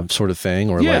sort of thing,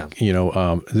 or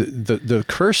the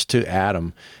curse to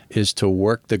Adam is to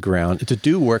work the ground, to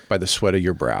do work by the sweat of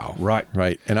your brow.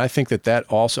 Right. And I think that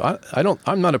also,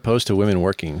 I'm not opposed to women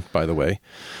working, by the way.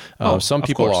 Some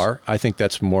people are. I think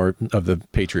that's more of the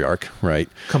patriarch, right?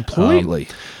 Completely.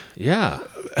 Yeah.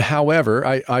 However,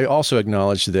 I also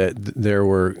acknowledge that there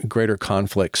were greater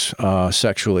conflicts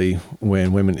sexually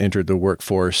when women entered the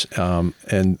workforce,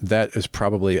 and that is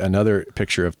probably another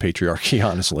picture of patriarchy,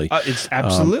 honestly. It's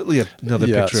absolutely another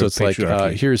picture so of it's patriarchy.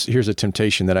 Like, here's a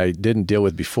temptation that I didn't deal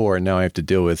with before, and now I have to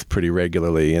deal with pretty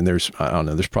regularly, and there's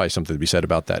probably something to be said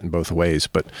about that in both ways,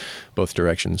 but both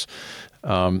directions.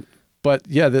 But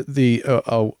yeah,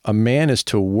 a man is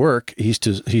to work. He's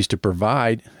to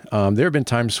provide. There have been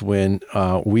times when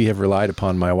we have relied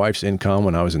upon my wife's income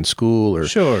when I was in school, or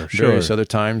various other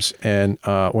times. And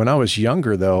when I was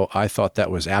younger, though, I thought that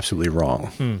was absolutely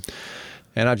wrong.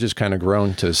 And I've just kind of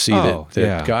grown to see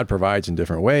that God provides in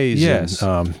different ways. Yes.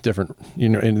 And, different.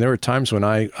 And there were times when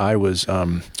I was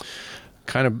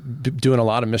kind of doing a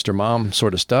lot of Mr. Mom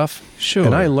sort of stuff. Sure.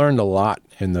 And I learned a lot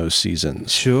in those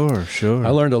seasons. Sure. I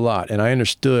learned a lot, and I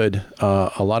understood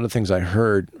a lot of things I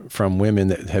heard from women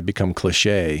that had become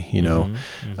cliche,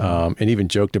 and even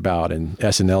joked about in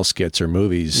SNL skits or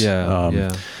movies.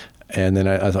 And then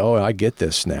I thought, I get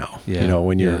this now.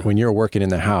 When you're working in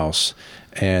the house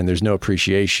and there's no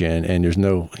appreciation and there's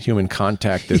no human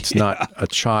contact that's not a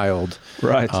child,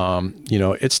 right?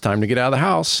 It's time to get out of the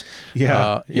house.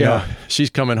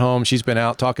 She's coming home. She's been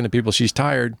out talking to people. She's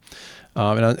tired.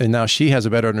 And now she has a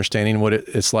better understanding of what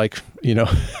it's like,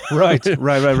 Right.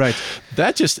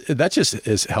 That just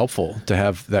is helpful to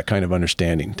have that kind of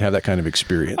understanding, to have that kind of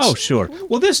experience. Oh, sure.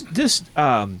 Well, this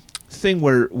thing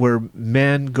where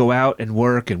men go out and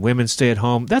work and women stay at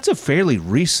home, that's a fairly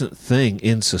recent thing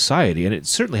in society, and it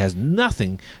certainly has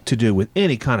nothing to do with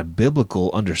any kind of biblical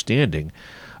understanding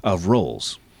of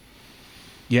roles.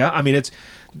 Yeah, I mean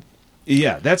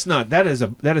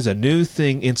that is a new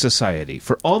thing in society.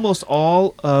 For almost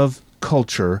all of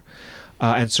culture,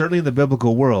 and certainly in the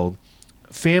biblical world,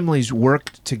 families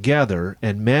work together,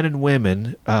 and men and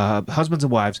women, husbands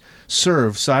and wives,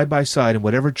 serve side by side in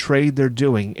whatever trade they're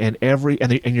doing, and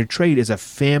your trade is a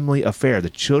family affair. The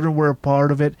children were a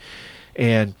part of it,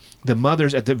 and the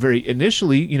mothers at the very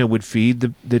initially, would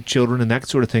feed the children and that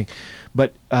sort of thing.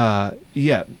 But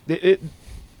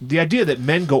the idea that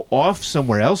men go off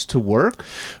somewhere else to work,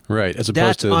 right, as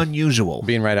opposed to unusual.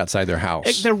 Being right outside their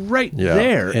house. They're right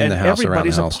there, and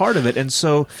everybody's a part of it, and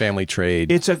so family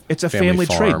trade. It's a family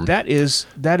trade. Farm. That's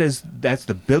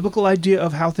the biblical idea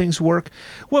of how things work.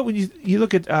 Well, when you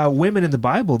look at women in the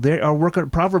Bible, they are working.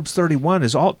 Proverbs 31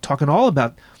 is talking all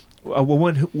about a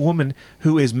woman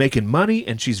who is making money,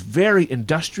 and she's very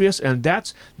industrious, and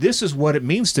this is what it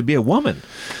means to be a woman.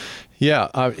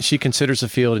 Yeah, she considers a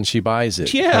field and she buys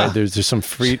it. Yeah, there's some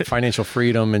financial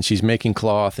freedom, and she's making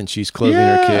cloth and she's clothing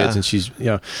her kids, and she's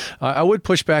I would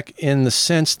push back in the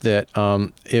sense that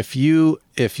if you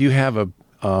have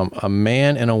a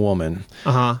man and a woman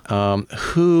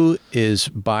who is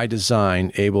by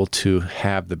design able to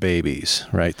have the babies,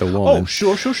 right? The woman. Oh,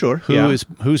 sure.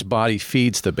 Whose body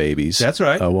feeds the babies. That's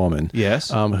right. A woman.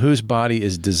 Yes. Whose body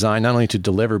is designed not only to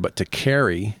deliver but to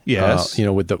carry. Yes.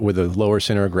 With a lower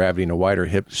center of gravity and a wider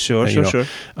hip. Sure.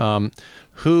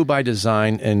 Who by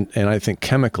design and I think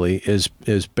chemically is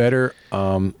better.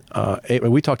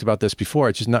 We talked about this before.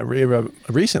 It's just not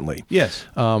recently. Yes.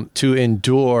 To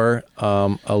endure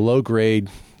a low grade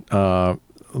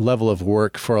level of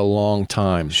work for a long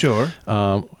time. Sure.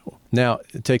 Now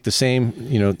take the same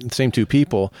two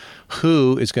people.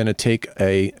 Who is going to take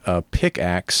a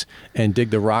pickaxe and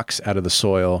dig the rocks out of the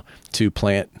soil to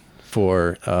plant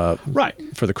for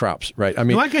the crops, right? I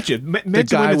mean, no, I get you.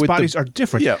 Men's and women's bodies are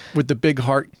different. Yeah, with the big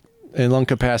heart, and lung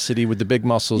capacity with the big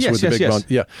muscles, Yes, with the yes, big yes. bone.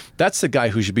 Yeah, that's the guy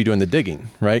who should be doing the digging,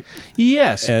 right?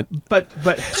 Yes, And- but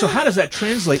so how does that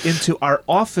translate into our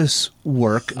office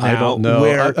work now? I don't know.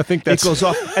 Where I think that's- it goes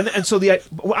off, and so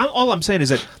all I'm saying is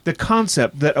that the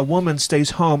concept that a woman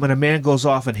stays home and a man goes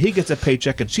off and he gets a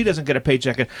paycheck and she doesn't get a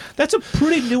paycheck, and that's a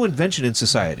pretty new invention in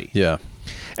society. Yeah.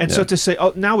 And so to say,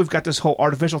 oh, now we've got this whole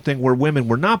artificial thing where women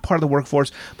were not part of the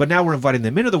workforce, but now we're inviting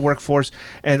them into the workforce,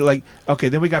 and like, okay,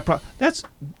 then we got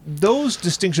those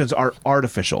distinctions are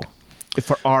artificial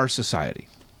for our society.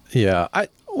 Yeah.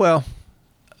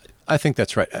 I think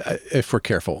that's right. If we're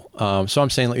careful. So I'm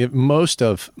saying like most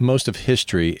of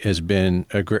history has been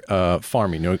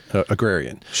farming,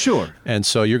 agrarian. Sure. And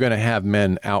so you're going to have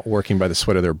men out working by the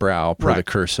sweat of their brow per Right. the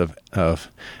curse of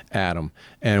Adam,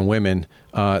 and women.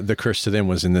 The curse to them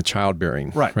was in the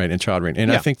childbearing, Right. in childbearing.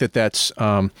 And Yeah. I think that's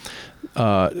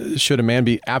should a man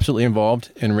be absolutely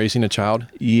involved in raising a child?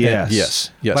 Yes.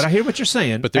 Yes. But I hear what you're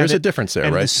saying. But there's and a difference there,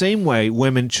 and right? the same way,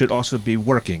 women should also be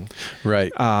working.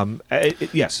 Right.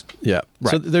 Yes. Yeah.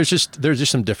 Right. So there's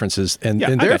just some differences, and Yeah,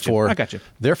 I got therefore, you. I got you.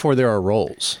 Therefore, there are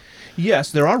roles.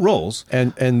 Yes, there are roles.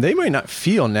 And they may not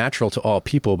feel natural to all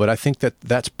people, but I think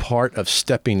that's part of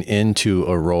stepping into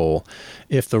a role.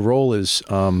 If the role is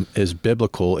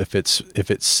biblical, if it's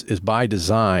is by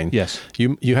design, Yes.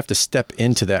 you have to step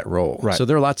into that role. Right. So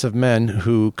there are lots of men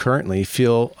who currently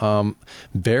feel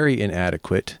very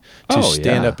inadequate to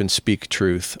stand up and speak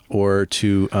truth, or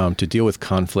to deal with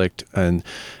conflict, and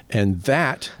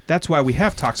That's why we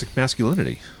have toxic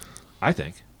masculinity, I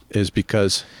think. is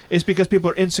because It's because people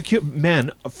are insecure.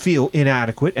 Men feel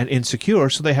inadequate and insecure,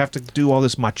 so they have to do all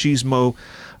this machismo,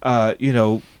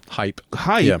 hype.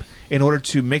 hype in order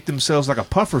to make themselves like a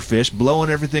puffer fish, blowing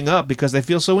everything up because they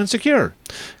feel so insecure.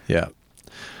 Yeah.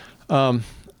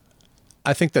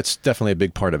 I think that's definitely a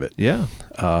big part of it. Yeah.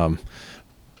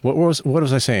 What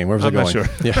was I saying? Where was I'm I not going?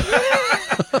 sure. Yeah.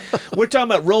 We're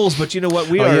talking about roles, but you know what?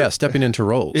 We are. Stepping into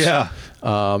roles. Yeah.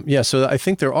 So I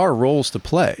think there are roles to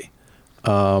play,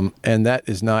 and that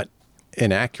is not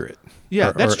inaccurate.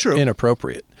 Yeah, that's true.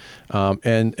 Inappropriate.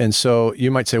 And so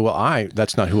you might say, well,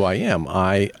 that's not who I am.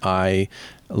 I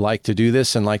like to do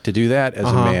this and like to do that as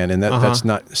a man, and that's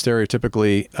not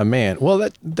stereotypically a man. Well,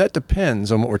 that depends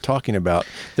on what we're talking about.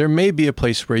 There may be a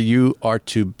place where you are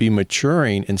to be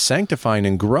maturing and sanctifying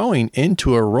and growing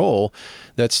into a role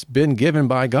that's been given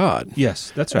by God.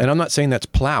 Yes, that's right. And I'm not saying that's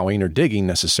plowing or digging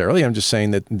necessarily. I'm just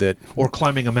saying that or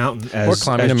climbing a mountain, or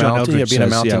climbing a John mountain, Eldredge being a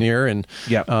says. mountaineer, and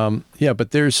Yeah.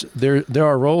 But there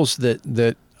are roles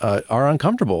that are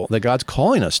uncomfortable that God's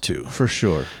calling us to. For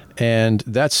sure. And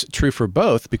that's true for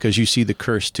both, because you see the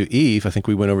curse to Eve. I think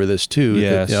we went over this too.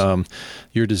 Yes. That,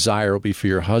 your desire will be for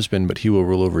your husband, but he will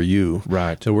rule over you.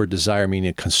 Right. The word desire meaning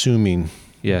a consuming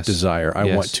desire.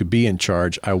 I want to be in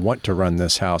charge. I want to run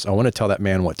this house. I want to tell that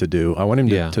man what to do. I want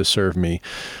him to serve me.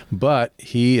 But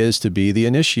he is to be the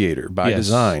initiator by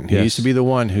design. He is to be the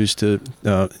one who's to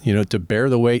bear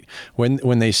the weight.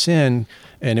 When they sin,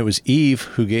 and it was Eve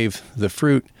who gave the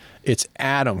fruit, it's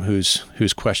Adam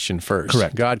who's questioned first.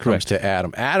 Correct. God comes to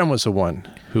Adam. Adam was the one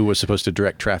who was supposed to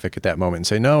direct traffic at that moment and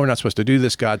say, no, we're not supposed to do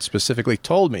this. God specifically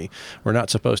told me we're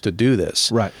not supposed to do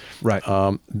this. Right.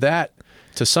 That,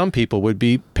 to some people, would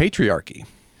be patriarchy.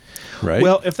 Right?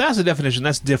 Well, if that's the definition,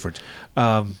 that's different.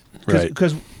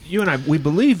 Because you and I, we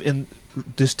believe in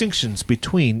distinctions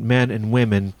between men and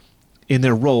women in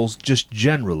their roles, just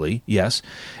generally, yes.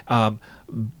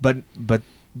 But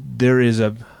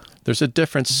there's a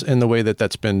difference in the way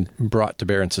that's been brought to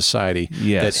bear in society.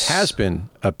 Yes. That has been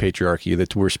a patriarchy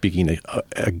that we're speaking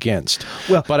against.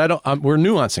 Well, but we're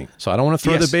nuancing, so I don't want to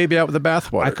throw the baby out with the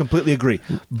bathwater. I completely agree.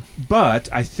 But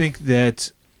I think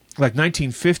that, like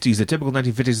 1950s, the typical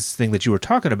 1950s thing that you were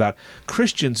talking about,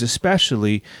 Christians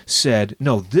especially said,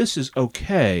 no, this is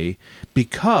okay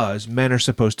because men are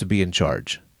supposed to be in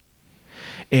charge.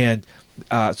 And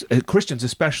Christians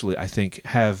especially, I think,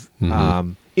 have,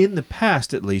 in the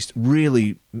past at least,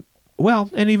 really, well,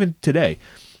 and even today,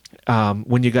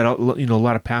 when you got a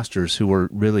lot of pastors who were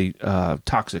really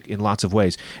toxic in lots of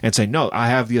ways and say, no, I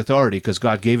have the authority because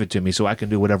God gave it to me, so I can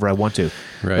do whatever I want to.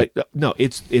 Right. No,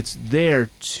 it's there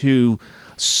to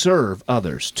serve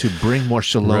others, to bring more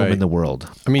shalom in the world.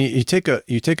 I mean, you take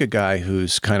a guy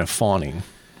who's kind of fawning,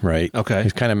 right? Okay.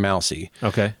 He's kind of mousy.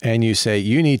 Okay. And you say,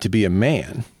 you need to be a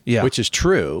man. Yeah. Which is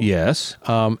true. Yes.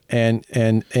 And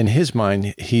in his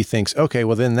mind, he thinks, okay,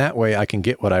 well, then that way I can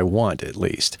get what I want, at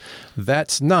least.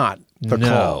 That's not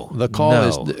The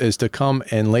call is to come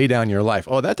and lay down your life.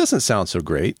 Oh, that doesn't sound so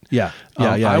great.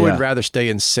 I would rather stay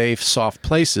in safe, soft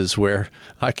places where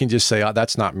I can just say, oh,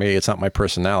 that's not me. It's not my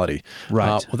personality. Right.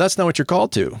 Well, that's not what you're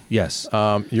called to. Yes.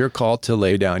 You're called to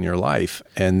lay down your life.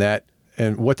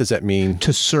 And what does that mean?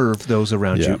 To serve those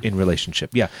around you in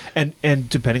relationship. Yeah. And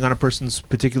depending on a person's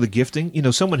particular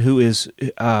gifting, someone who is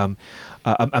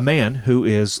a man who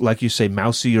is, like you say,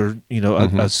 mousy or,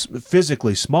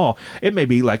 physically small, it may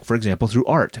be like, for example, through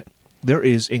art. There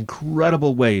is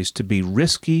incredible ways to be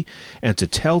risky and to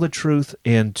tell the truth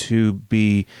and to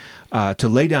be to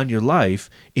lay down your life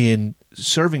in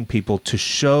serving people to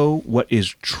show what is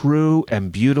true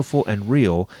and beautiful and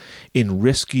real in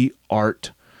risky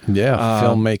art.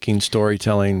 Filmmaking,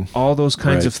 storytelling. All those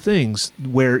kinds of things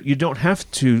where you don't have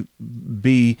to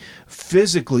be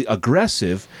physically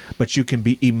aggressive, but you can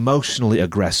be emotionally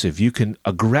aggressive. You can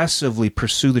aggressively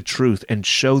pursue the truth and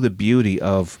show the beauty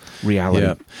of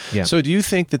reality. Yeah. So do you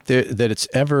think that it's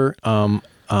ever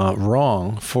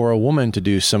wrong for a woman to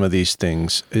do some of these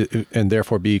things and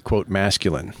therefore be, quote,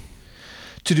 masculine?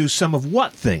 To do some of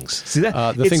what things? See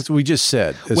that the things we just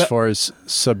said, as far as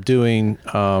subduing,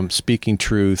 speaking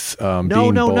truth, being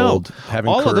bold, having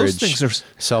all courage, of those things are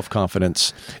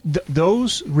self-confidence.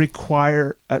 Those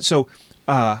require.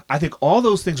 I think all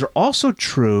those things are also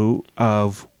true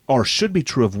of, or should be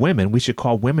true of women. We should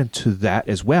call women to that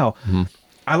as well. Mm-hmm.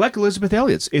 I like Elizabeth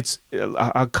Elliot's. It's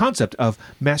a concept of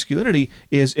masculinity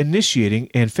is initiating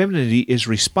and femininity is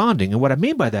responding. And what I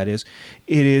mean by that is,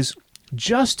 it is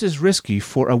just as risky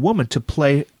for a woman to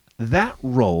play that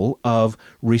role of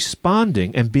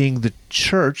responding and being the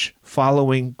church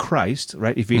following Christ,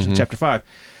 right? Ephesians chapter 5,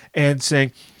 and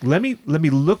saying, let me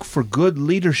look for good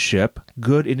leadership,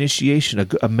 good initiation,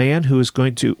 a man who is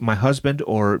going to, my husband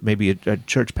or maybe a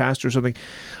church pastor or something,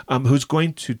 who's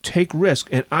going to take risk,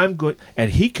 and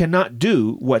he cannot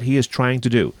do what he is trying to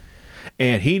do,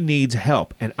 and he needs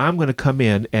help, and I'm going to come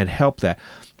in and help that.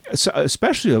 So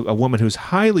especially a woman who's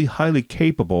highly, highly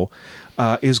capable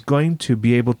is going to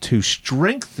be able to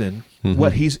strengthen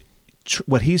what he's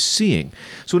seeing.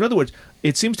 So in other words,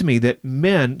 it seems to me that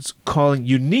men's calling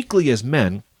uniquely as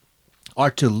men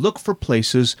are to look for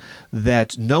places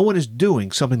that no one is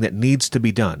doing something that needs to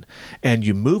be done, and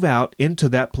you move out into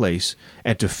that place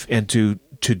and to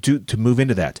move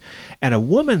into that. And a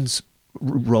woman's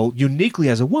role, uniquely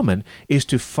as a woman, is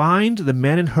to find the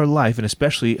men in her life, and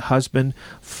especially husband,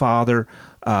 father,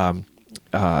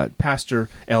 pastor,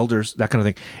 elders, that kind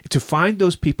of thing, to find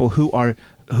those people who are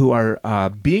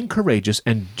being courageous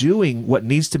and doing what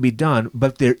needs to be done,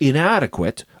 but they're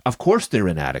inadequate. Of course they're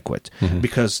inadequate,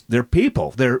 because they're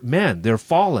people, they're men, they're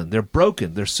fallen, they're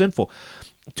broken, they're sinful,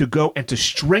 to go and to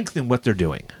strengthen what they're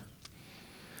doing.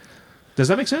 Does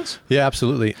that make sense? Yeah,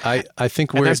 absolutely. I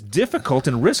think that's difficult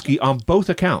and risky on both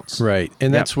accounts. Right.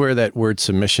 And that's where that word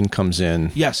submission comes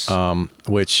in. Yes.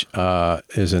 Which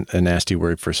is a nasty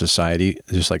word for society,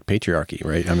 just like patriarchy,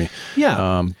 right? I mean,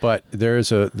 but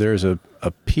there's a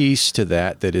piece to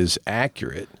that is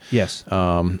accurate. Yes.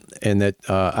 And that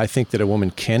I think that a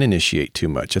woman can initiate too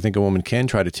much. I think a woman can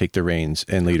try to take the reins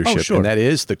and leadership. Oh, sure. And that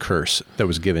is the curse that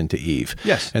was given to Eve.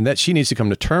 Yes. And that she needs to come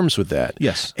to terms with that.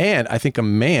 Yes. And I think a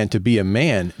man, to be a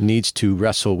man, needs to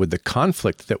wrestle with the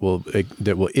conflict that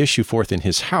will issue forth in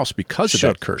his house because of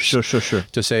that curse. Sure.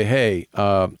 To say, hey,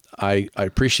 I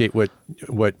appreciate what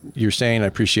you're saying. I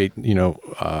appreciate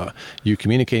you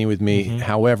communicating with me.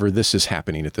 However, this is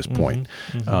happening at this point.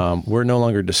 We're no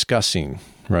longer discussing.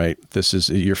 Right.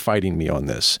 You're fighting me on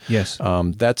this. Yes.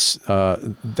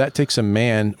 That takes a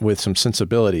man with some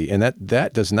sensibility, and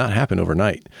that does not happen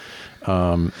overnight.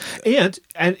 And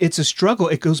it's a struggle.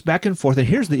 It goes back and forth. And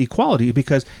here's the equality,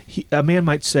 because a husband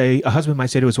might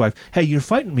say to his wife, "Hey, you're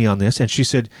fighting me on this," and she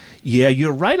said, "Yeah,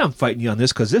 you're right. I'm fighting you on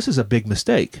this because this is a big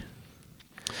mistake,"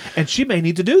 and she may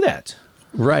need to do that.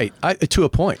 Right. To a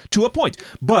point.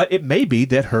 But it may be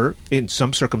that in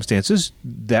some circumstances,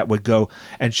 that would go,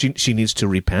 and she needs to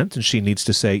repent, and she needs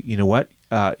to say, you know what?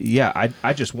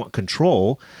 I just want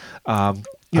control. I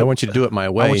want you to do it my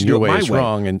way, and your way is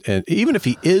wrong. And even if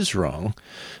he is wrong,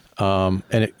 and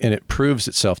it proves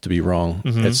itself to be wrong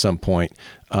at some point,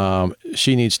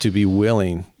 she needs to be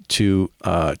willing to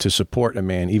support a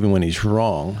man even when he's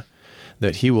wrong,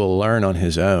 that he will learn on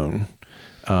his own.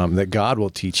 That God will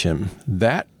teach him.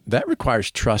 That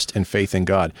requires trust and faith in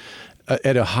God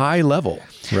at a high level,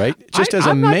 right? Just as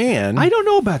a man. I don't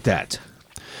know about that.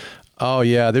 Oh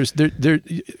yeah, there.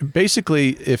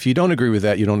 Basically, if you don't agree with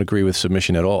that, you don't agree with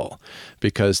submission at all,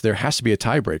 because there has to be a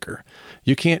tiebreaker.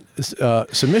 You can't.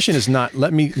 Submission is not.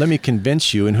 Let me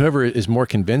convince you, and whoever is more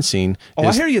convincing.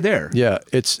 I hear you there. Yeah,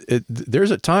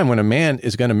 there's a time when a man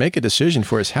is going to make a decision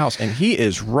for his house, and he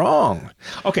is wrong.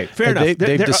 Okay, fair enough.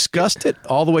 They've discussed it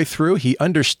all the way through. He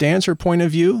understands her point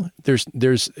of view.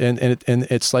 And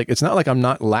it's like, it's not like I'm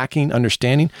not lacking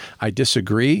understanding. I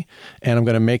disagree, and I'm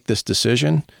going to make this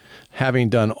decision, having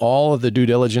done all of the due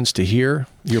diligence to hear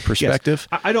your perspective.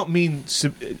 Yes. I don't mean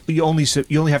you only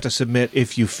have to submit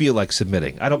if you feel like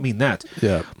submitting. I don't mean that.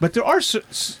 Yeah. But there are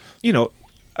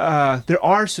there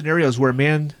are scenarios where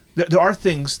there are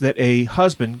things that a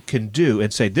husband can do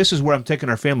and say, this is where I'm taking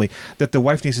our family, that the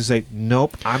wife needs to say,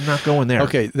 nope, I'm not going there.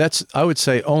 Okay, I would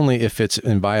say only if it's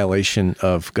in violation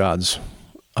of God's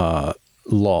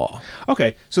law.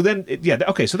 Okay, so then,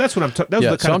 so that's what I'm talking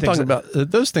about. So I'm talking about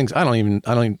those things. I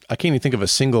can't even think of a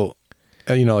single,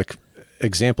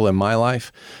 example in my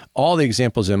life. All the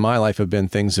examples in my life have been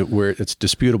things where it's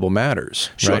disputable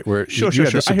matters, right? Where you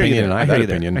have this opinion and I have that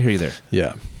opinion. I hear you there.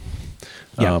 Yeah.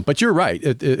 Yeah. But you're right.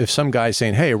 If some guy's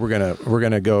saying, "Hey, we're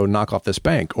gonna go knock off this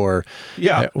bank," or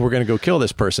 "Hey, we're gonna go kill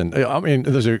this person," I mean,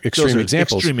 those are extreme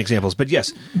examples. Extreme examples, but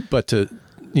yes. But to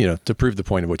prove the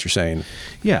point of what you're saying.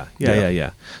 Yeah.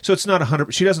 So it's not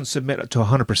 100%. She doesn't submit to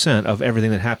 100% of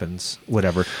everything that happens,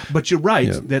 whatever. But you're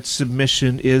right that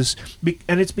submission is,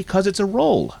 and it's because it's a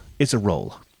role. It's a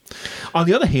role. On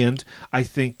the other hand, I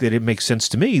think that it makes sense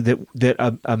to me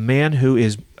that a man who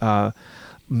is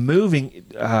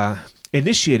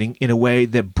initiating in a way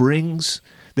that brings,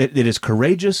 that is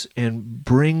courageous and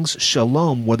brings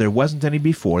shalom where there wasn't any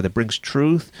before, that brings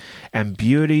truth and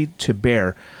beauty to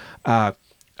bear.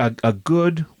 A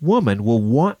good woman will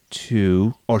want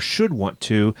to, or should want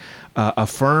to,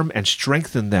 affirm and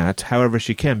strengthen that however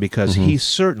she can, because he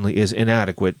certainly is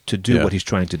inadequate to do what he's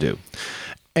trying to do.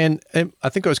 And I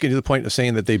think I was getting to the point of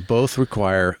saying that they both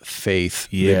require faith.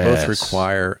 Yes. They both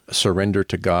require surrender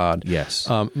to God. Yes.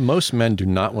 Most men do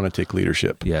not want to take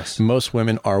leadership. Yes. Most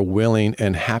women are willing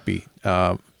and happy,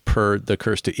 per the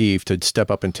curse to Eve, to step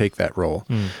up and take that role.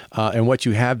 And what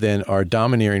you have then are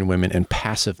domineering women and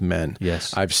passive men.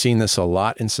 Yes. I've seen this a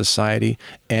lot in society,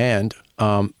 and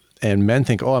men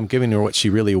think, "Oh, I'm giving her what she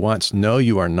really wants." No,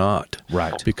 you are not.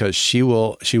 Right. Because she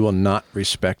will not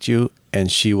respect you, and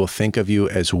she will think of you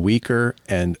as weaker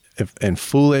and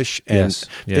foolish. And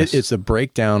yes. It's a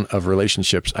breakdown of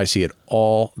relationships. I see it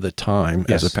all the time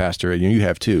as a pastor, and you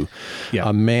have too. Yeah.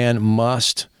 A man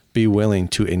must be willing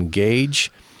to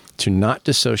engage, to not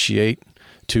dissociate,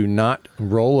 to not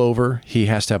roll over. He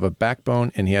has to have a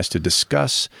backbone, and he has to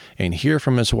discuss and hear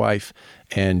from his wife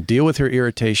and deal with her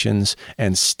irritations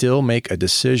and still make a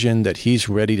decision that he's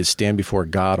ready to stand before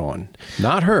God on.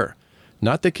 Not her,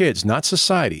 not the kids, not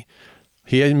society.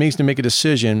 He needs to make a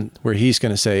decision where he's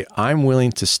going to say, I'm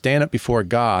willing to stand up before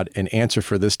God and answer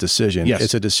for this decision. Yes.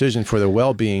 It's a decision for the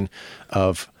well-being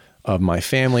of my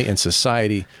family and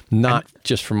society, not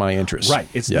just for my interests. Right.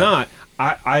 It's not.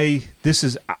 I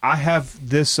have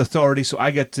this authority, so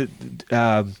I get to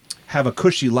have a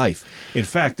cushy life. In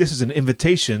fact, this is an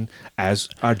invitation, as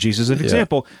Jesus is an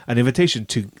example, an invitation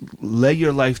to lay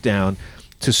your life down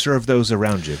to serve those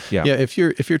around you. Yeah. If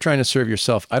you're trying to serve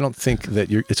yourself, I don't think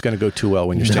that it's going to go too well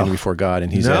when you're standing before God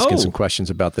and He's asking some questions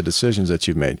about the decisions that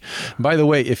you've made. By the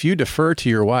way, if you defer to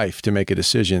your wife to make a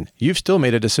decision, you've still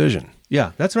made a decision.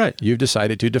 Yeah, that's right. You've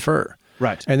decided to defer.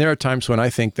 Right. And there are times when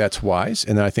I think that's wise,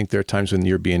 and then I think there are times when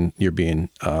you're being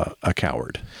a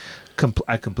coward.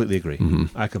 I completely agree.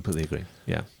 Mm-hmm. I completely agree.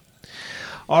 Yeah.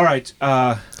 All right.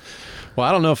 Well,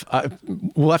 I don't know if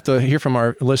we'll have to hear from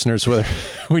our listeners whether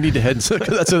we need to head,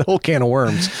 because that's a whole can of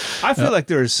worms. I feel like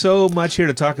there is so much here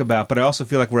to talk about, but I also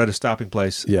feel like we're at a stopping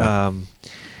place. Yeah.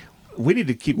 We need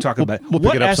to keep talking about it. We'll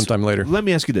pick it up sometime later. Let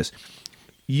me ask you this.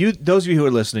 Those of you who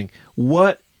are listening,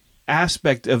 what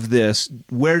aspect of this,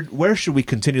 where should we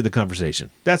continue the conversation?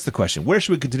 That's the question. Where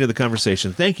should we continue the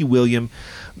conversation? Thank you, William.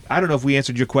 I don't know if we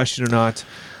answered your question or not.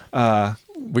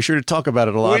 We sure did talk about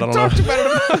it a lot. We talked about it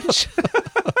a bunch.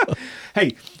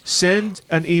 Hey, send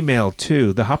an email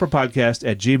to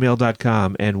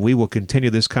thehopperpodcast@gmail.com, and we will continue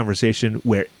this conversation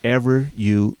wherever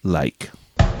you like.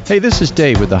 Hey, this is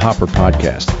Dave with the Hopper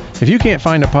Podcast. If you can't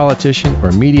find a politician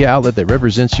or media outlet that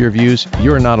represents your views,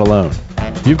 you're not alone.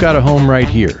 You've got a home right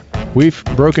here. We've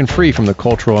broken free from the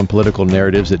cultural and political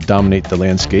narratives that dominate the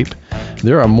landscape.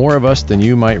 There are more of us than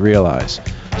you might realize.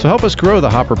 So help us grow the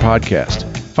Hopper Podcast.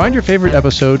 Find your favorite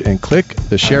episode and click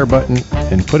the share button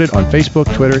and put it on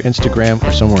Facebook, Twitter, Instagram,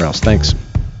 or somewhere else. Thanks.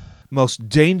 Most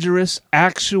dangerous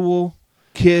actual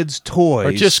kids' toys.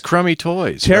 Or just crummy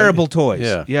toys. Terrible right?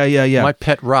 toys. Yeah. Yeah. My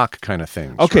pet rock kind of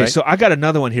thing. Okay, right? so I got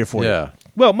another one here for you.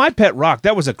 Well, my pet rock,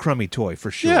 that was a crummy toy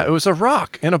for sure. Yeah, it was a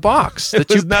rock in a box that It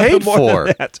you was nothing paid more for.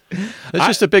 than that. It's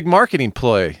just a big marketing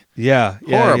ploy. Yeah.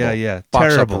 Horrible.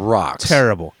 Box Terrible. of rocks.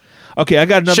 Terrible. Okay, I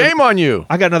got another. Shame on you.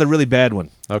 I got another really bad one.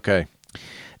 Okay.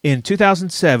 In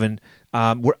 2007,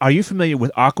 are you familiar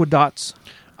with Aqua Dots?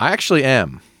 I actually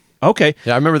am. Okay.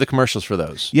 Yeah, I remember the commercials for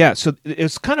those. Yeah, so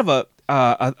it's kind of a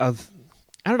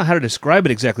I don't know how to describe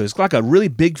it exactly. It's like a really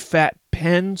big fat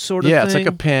pen sort of thing. Yeah, it's like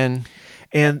a pen.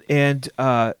 And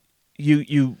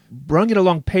you brung it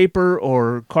along paper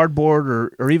or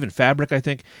cardboard or even fabric, I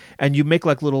think, and you make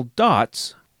like little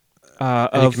dots.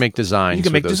 And you can make designs. You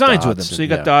can make with those designs with them. dots So you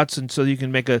got yeah. dots, and so you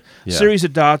can make a series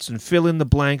of dots and fill in the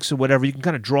blanks or whatever. You can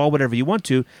kind of draw whatever you want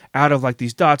to out of like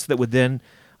these dots that would then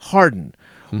harden.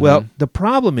 Mm-hmm. Well, the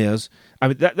problem is, I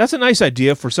mean, that's a nice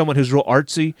idea for someone who's real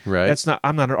artsy. Right.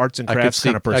 I'm not an arts and crafts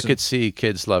kind of person. I could see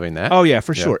kids loving that. Oh, yeah,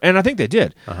 for sure. And I think they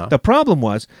did. Uh-huh. The problem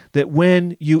was that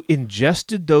when you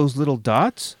ingested those little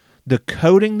dots, the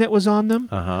coating that was on them,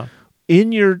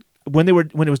 when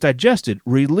it was digested,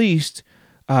 released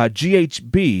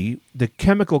GHB, the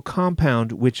chemical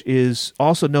compound which is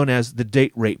also known as the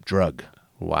date rape drug.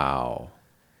 Wow.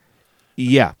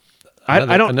 Yeah.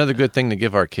 Another good thing to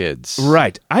give our kids.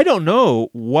 Right. I don't know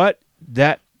what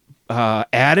that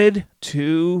added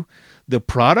to the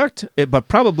product, but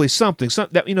probably something.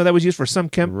 That was used for some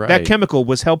Right. That chemical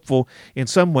was helpful in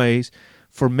some ways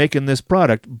for making this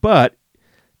product. But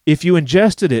if you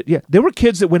ingested it, there were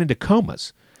kids that went into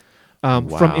comas from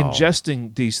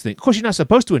ingesting these things. Of course, you're not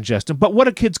supposed to ingest them, but what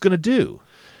are kids going to do?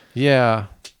 Yeah,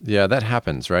 that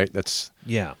happens, right?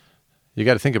 You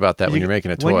got to think about that when you're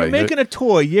making a toy. When you're making a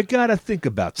toy, you got to think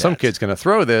about that. Some kid's going to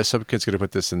throw this. Some kid's going to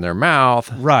put this in their mouth.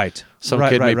 Right. Some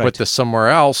kid may put this somewhere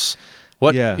else.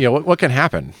 What can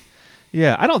happen?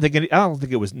 Yeah, I don't think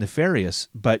it was nefarious,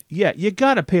 but you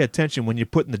got to pay attention when you're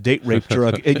putting the date rape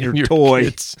drug in your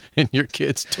toy. In your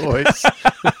kids' toys.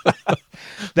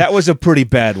 That was a pretty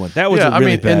bad one. That was a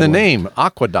really bad one. In the name,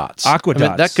 Aqua Dots. Aqua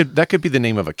Dots. That could be the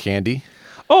name of a candy.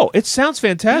 Oh, it sounds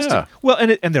fantastic. Yeah. Well,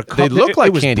 and they're they look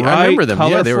like candy. Bright, I remember them.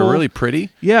 colorful. Yeah, they were really pretty.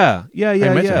 Yeah.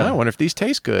 I wonder if these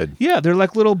taste good. Yeah, they're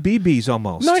like little BBs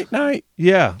almost. Night.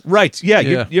 Yeah, right.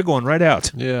 Yeah, you're going right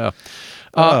out. Yeah.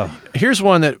 Here's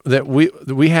one that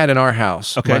we had in our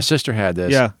house. Okay. My sister had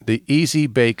this. Yeah. The Easy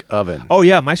Bake Oven. Oh,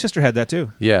 yeah, my sister had that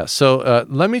too. Yeah. So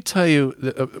let me tell you,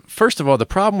 first of all, the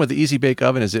problem with the Easy Bake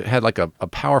Oven is it had like a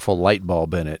powerful light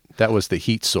bulb in it. That was the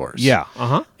heat source. Yeah.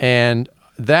 And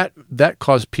that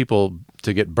caused people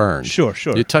to get burned. Sure.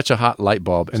 You touch a hot light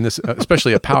bulb, and this,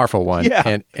 especially a powerful one,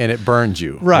 and it burns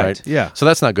you. Right. Yeah. So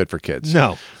that's not good for kids.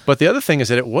 No. But the other thing is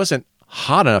that it wasn't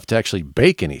hot enough to actually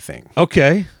bake anything.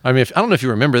 Okay. I mean, I don't know if you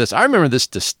remember this. I remember this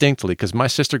distinctly because my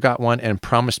sister got one and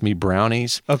promised me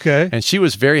brownies. Okay. And she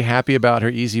was very happy about her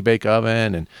Easy Bake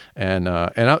Oven, and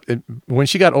when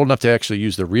she got old enough to actually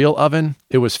use the real oven,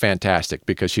 it was fantastic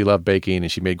because she loved baking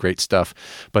and she made great stuff.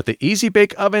 But the Easy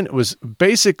Bake Oven was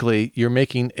basically you're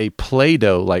making a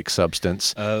Play-Doh like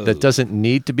substance that doesn't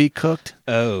need to be cooked.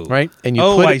 Oh. Right? And you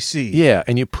I see. Yeah,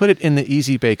 and you put it in the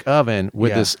Easy Bake Oven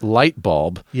with this light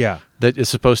bulb. Yeah. That is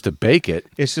supposed to bake it.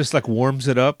 It's just like warms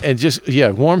it up. And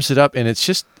warms it up, and it's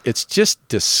just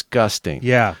disgusting.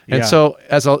 Yeah. And so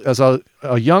as a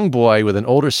young boy with an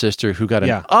older sister who got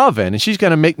an oven, and she's going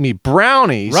to make me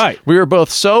brownies. Right. We were both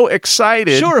so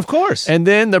excited. Sure, of course. And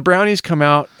then the brownies come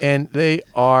out, and they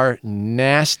are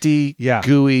nasty,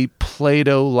 gooey,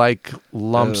 Play-Doh like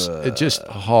lumps. It's just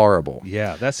horrible.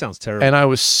 Yeah, that sounds terrible. And I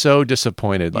was so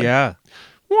disappointed. Like,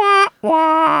 wah,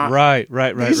 wah. Right.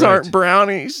 These aren't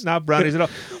brownies. Not brownies at all.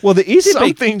 Well, the Easy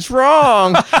Bake... Something's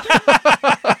wrong.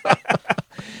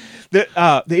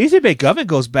 The Easy Bake Oven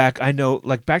goes back, I know,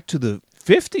 like back to the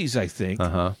 50s, I think.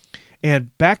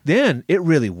 And back then, it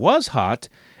really was hot,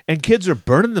 and kids are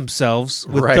burning themselves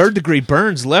with third-degree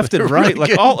burns left and right,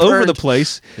 like all over the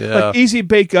place. Yeah. Like Easy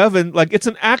Bake Oven, like it's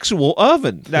an actual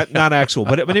oven. Not actual,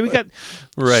 but I mean, we got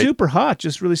super hot,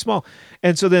 just really small.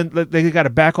 And so then they got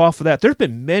to back off of that. There's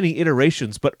been many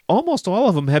iterations, but almost all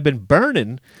of them have been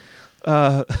burning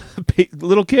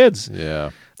little kids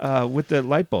with the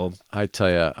light bulb. I tell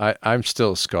you, I'm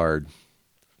still scarred.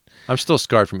 I'm still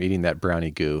scarred from eating that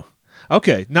brownie goo.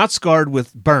 Okay, not scarred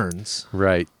with burns.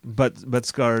 Right. But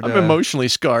scarred. I'm emotionally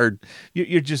scarred.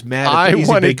 You're just mad at the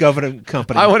Easy Bake Oven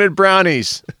company. I wanted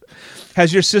brownies.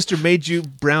 Has your sister made you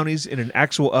brownies in an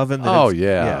actual oven?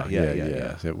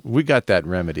 Yeah. We got that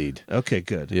remedied. Okay,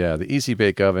 good. Yeah, the Easy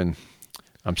Bake Oven,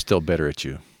 I'm still bitter at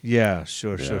you. Yeah,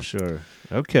 sure.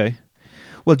 Okay.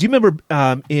 Well, do you remember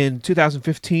in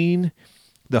 2015,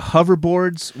 the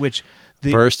hoverboards, which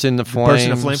Burst into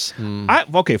flames.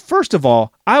 Okay, first of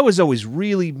all, I was always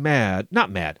really mad.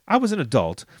 Not mad. I was an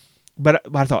adult, but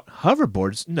I thought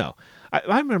hoverboards. No, I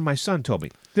remember my son told me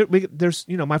there's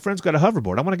my friend's got a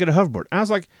hoverboard. I want to get a hoverboard. And I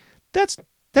was like,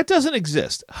 that doesn't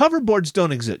exist. Hoverboards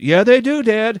don't exist. Yeah, they do,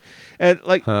 Dad. And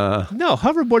no,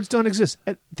 hoverboards don't exist.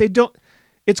 They don't.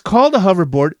 It's called a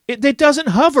hoverboard. It doesn't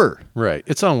hover. Right.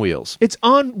 It's on wheels. It's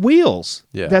on wheels.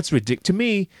 Yeah. That's ridiculous to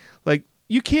me. Like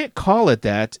you can't call it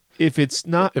that. If it's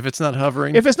not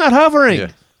hovering. If it's not hovering.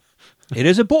 Yeah. It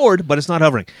is a board, but it's not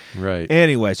hovering. Right.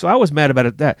 Anyway, so I was mad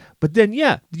about that. But then,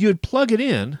 you'd plug it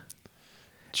in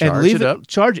and leave it up.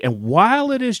 Charge. And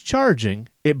while it is charging,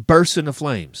 it bursts into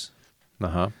flames.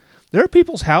 Uh-huh. There are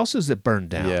people's houses that burn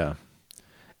down. Yeah.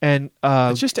 And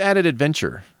it's just added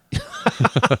adventure.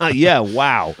 Yeah,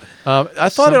 wow. I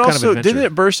thought it also, didn't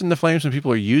it burst into flames when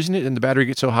people are using it and the battery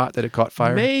gets so hot that it caught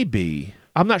fire? Maybe.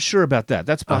 I'm not sure about that.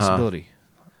 That's a possibility.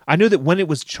 I knew that when it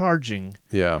was charging,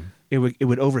 it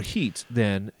would overheat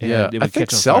then. And it would I think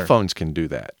catch on cell fire. phones can do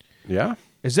that. Yeah.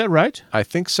 Is that right? I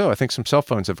think so. I think some cell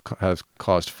phones have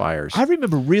caused fires. I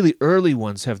remember really early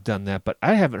ones have done that, but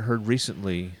I haven't heard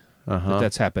recently that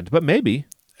that's happened. But maybe.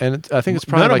 And I think it's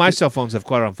probably none of my cell phones have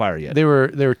caught on fire yet. They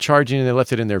were charging and they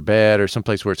left it in their bed or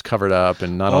someplace where it's covered up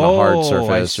and not on a hard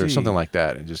surface or something like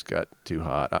that. It just got too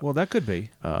hot. Well, that could be.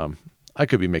 I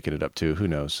could be making it up too. Who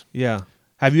knows? Yeah.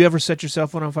 Have you ever set your cell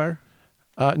phone on fire?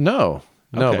 No,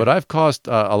 Okay. but I've caused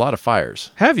a lot of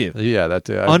fires. Have you? Yeah, that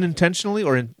Unintentionally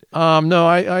or in? No,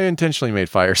 I intentionally made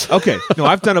fires. Okay, no,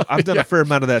 I've done a fair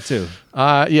amount of that too.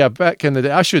 Yeah, back in the day,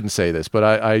 I shouldn't say this, but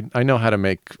I know how to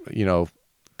make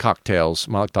cocktails,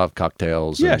 Molotov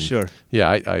cocktails. Yeah, sure.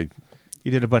 Yeah,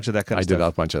 You did a bunch of that kind of stuff. I did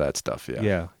a bunch of that stuff.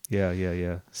 Yeah.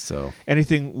 Yeah. So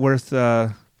anything worth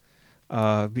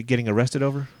getting arrested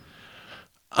over?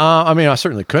 I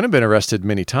certainly could have been arrested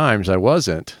many times. I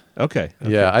wasn't. Okay.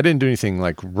 Yeah, I didn't do anything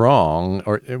like wrong.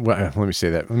 Or let me say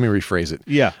that. Let me rephrase it.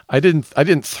 Yeah. I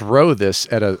didn't throw this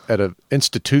at a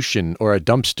institution or a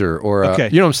dumpster or Okay.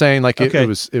 You know what I'm saying? Like Okay. it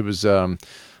was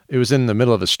in the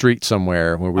middle of a street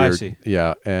somewhere where we were. I see.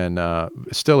 Yeah, and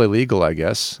still illegal, I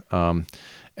guess.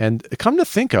 And come to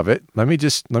think of it, let me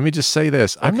just say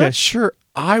this: I'm Okay. not sure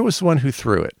I was the one who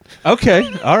threw it. Okay.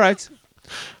 All right.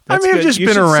 That's I may have good. just You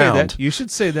been should say around. that. You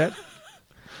should say that.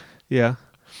 Yeah.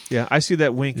 Yeah. I see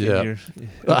that wink Yeah. in your.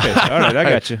 Okay. All right. I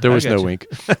got you. There was I got no you. wink.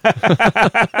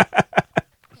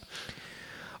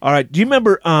 All right. Do you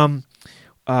remember?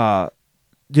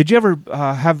 Did you ever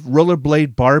have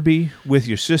rollerblade Barbie with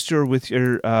your sister or with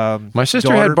your My sister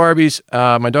daughter? had Barbies.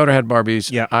 My daughter had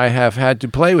Barbies. Yeah. I have had to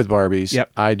play with Barbies.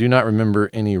 Yep. I do not remember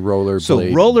any rollerblade. So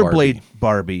rollerblade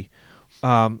Barbie,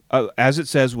 as it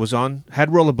says, had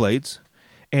rollerblades,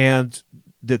 and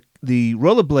the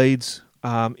rollerblades.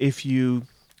 If you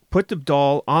put the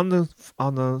doll on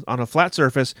a flat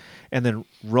surface and then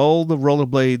roll the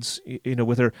rollerblades,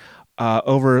 with her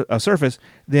over a surface,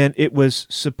 then it was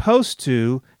supposed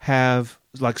to have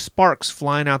like sparks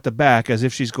flying out the back as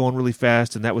if she's going really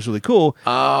fast, and that was really cool.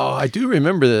 Oh, I do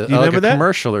remember that. You remember like a that?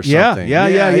 commercial or Yeah, something.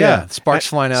 yeah. Sparks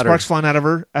flying out. Sparks flying out of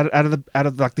her, out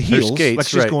of like the heels, skates, like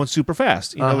she's right. going super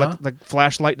fast. Like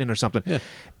flash lightning or something.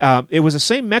 Yeah. It was the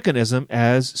same mechanism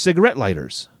as cigarette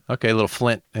lighters. Okay, a little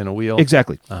flint and a wheel.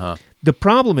 Exactly. Uh-huh. The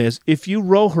problem is if you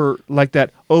roll her like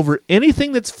that over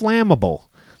anything that's flammable,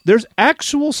 there's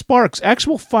actual sparks,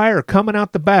 actual fire coming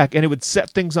out the back, and it would set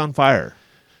things on fire.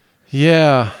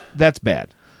 Yeah. That's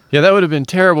bad. Yeah, that would have been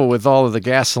terrible with all of the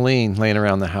gasoline laying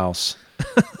around the house.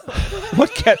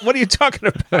 What are you talking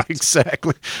about?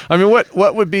 Exactly. I mean,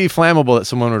 what would be flammable that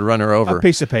someone would run her over? A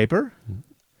piece of paper.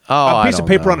 Oh, A piece of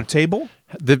paper know. on a table.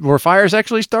 Were fires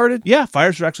actually started? Yeah,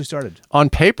 fires were actually started. On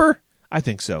paper? I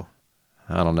think so.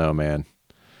 I don't know, man.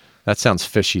 That sounds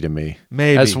fishy to me.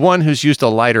 Maybe. As one who's used a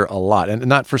lighter a lot, and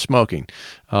not for smoking.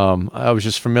 I was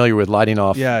just familiar with lighting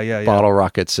off bottle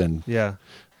rockets and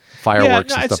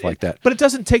fireworks and stuff like that. But it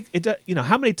doesn't take it.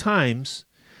 How many times?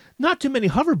 Not too many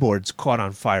hoverboards caught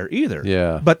on fire either.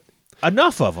 Yeah. But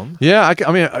enough of them. Yeah,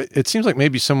 I mean, it seems like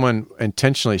maybe someone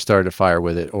intentionally started a fire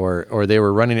with it, or they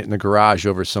were running it in the garage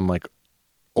over some like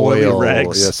Oily oil,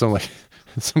 rags. yeah,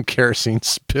 some kerosene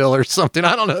spill or something.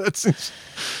 I don't know. That seems.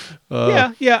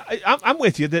 I'm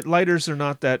with you that lighters are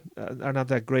not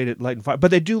that great at lighting fire, but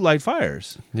they do light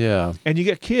fires. Yeah. And you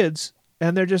get kids,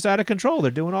 and they're just out of control.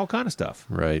 They're doing all kind of stuff.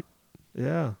 Right.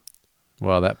 Yeah.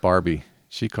 Well, that Barbie,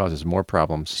 she causes more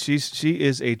problems. She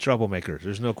is a troublemaker.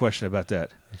 There's no question about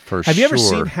that. For Have you ever sure.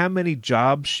 seen how many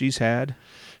jobs she's had?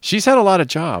 She's had a lot of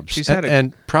jobs. She's had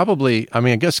and probably, I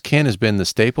mean, I guess Ken has been the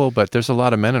staple, but there's a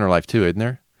lot of men in her life too, isn't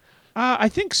there? I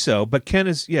think so, but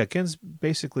Ken's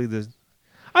basically the.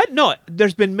 No,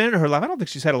 there's been men in her life. I don't think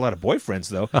she's had a lot of boyfriends,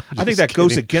 though. I think that kidding.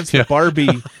 goes against the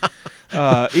Barbie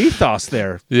ethos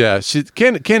there. Yeah,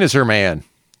 Ken is her man.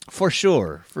 For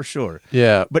sure.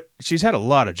 Yeah. But she's had a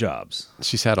lot of jobs.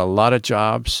 She's had a lot of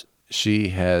jobs. She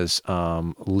has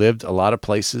lived a lot of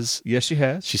places. Yes, she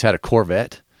has. She's had a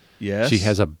Corvette. Yes. She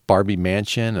has a Barbie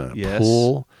mansion, a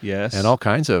pool. Yes. And all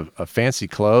kinds of fancy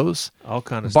clothes. All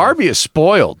kind of Barbie is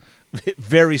spoiled.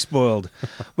 Very spoiled.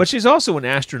 But she's also an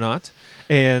astronaut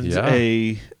and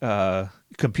a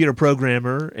computer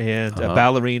programmer and a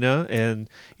ballerina and,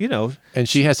 And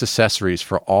she has accessories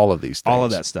for all of these things. all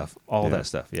of that stuff. All of that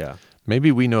stuff, yeah.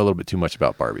 Maybe we know a little bit too much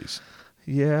about Barbies.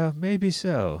 Yeah, maybe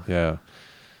so. Yeah.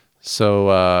 So,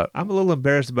 I'm a little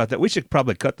embarrassed about that. We should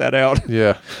probably cut that out.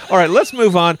 yeah. All right, let's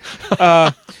move on.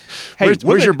 Hey,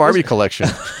 Where's your Barbie collection?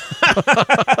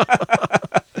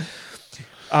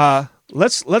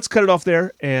 Let's cut it off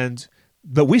there,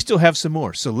 but we still have some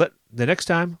more. So the next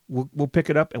time we'll pick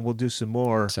it up and we'll do some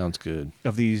more. Sounds good.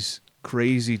 Of these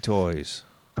crazy toys.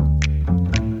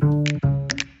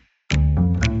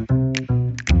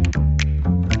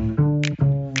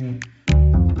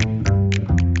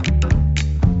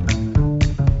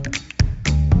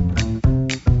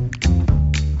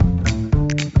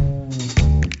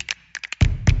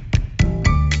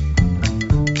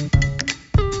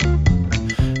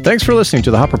 Thanks for listening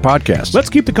to the Hopper Podcast. Let's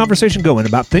keep the conversation going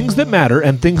about things that matter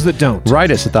and things that don't.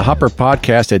 Write us at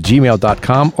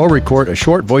thehopperpodcast@gmail.com or record a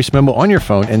short voice memo on your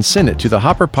phone and send it to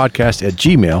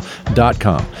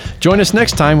thehopperpodcast@gmail.com. Join us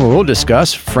next time where we'll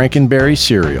discuss Frankenberry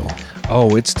cereal.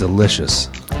 Oh, it's delicious.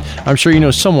 I'm sure you know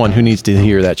someone who needs to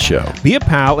hear that show. Be a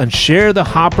pal and share the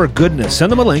Hopper goodness.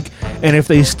 Send them a link, and if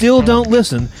they still don't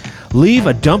listen, leave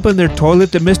a dump in their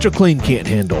toilet that Mr. Clean can't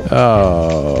handle.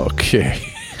 Okay.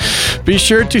 Be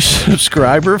sure to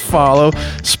subscribe or follow.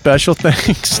 Special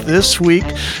thanks this week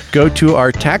go to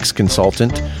our tax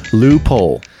consultant, Lou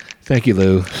Pohl. Thank you,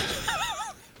 Lou.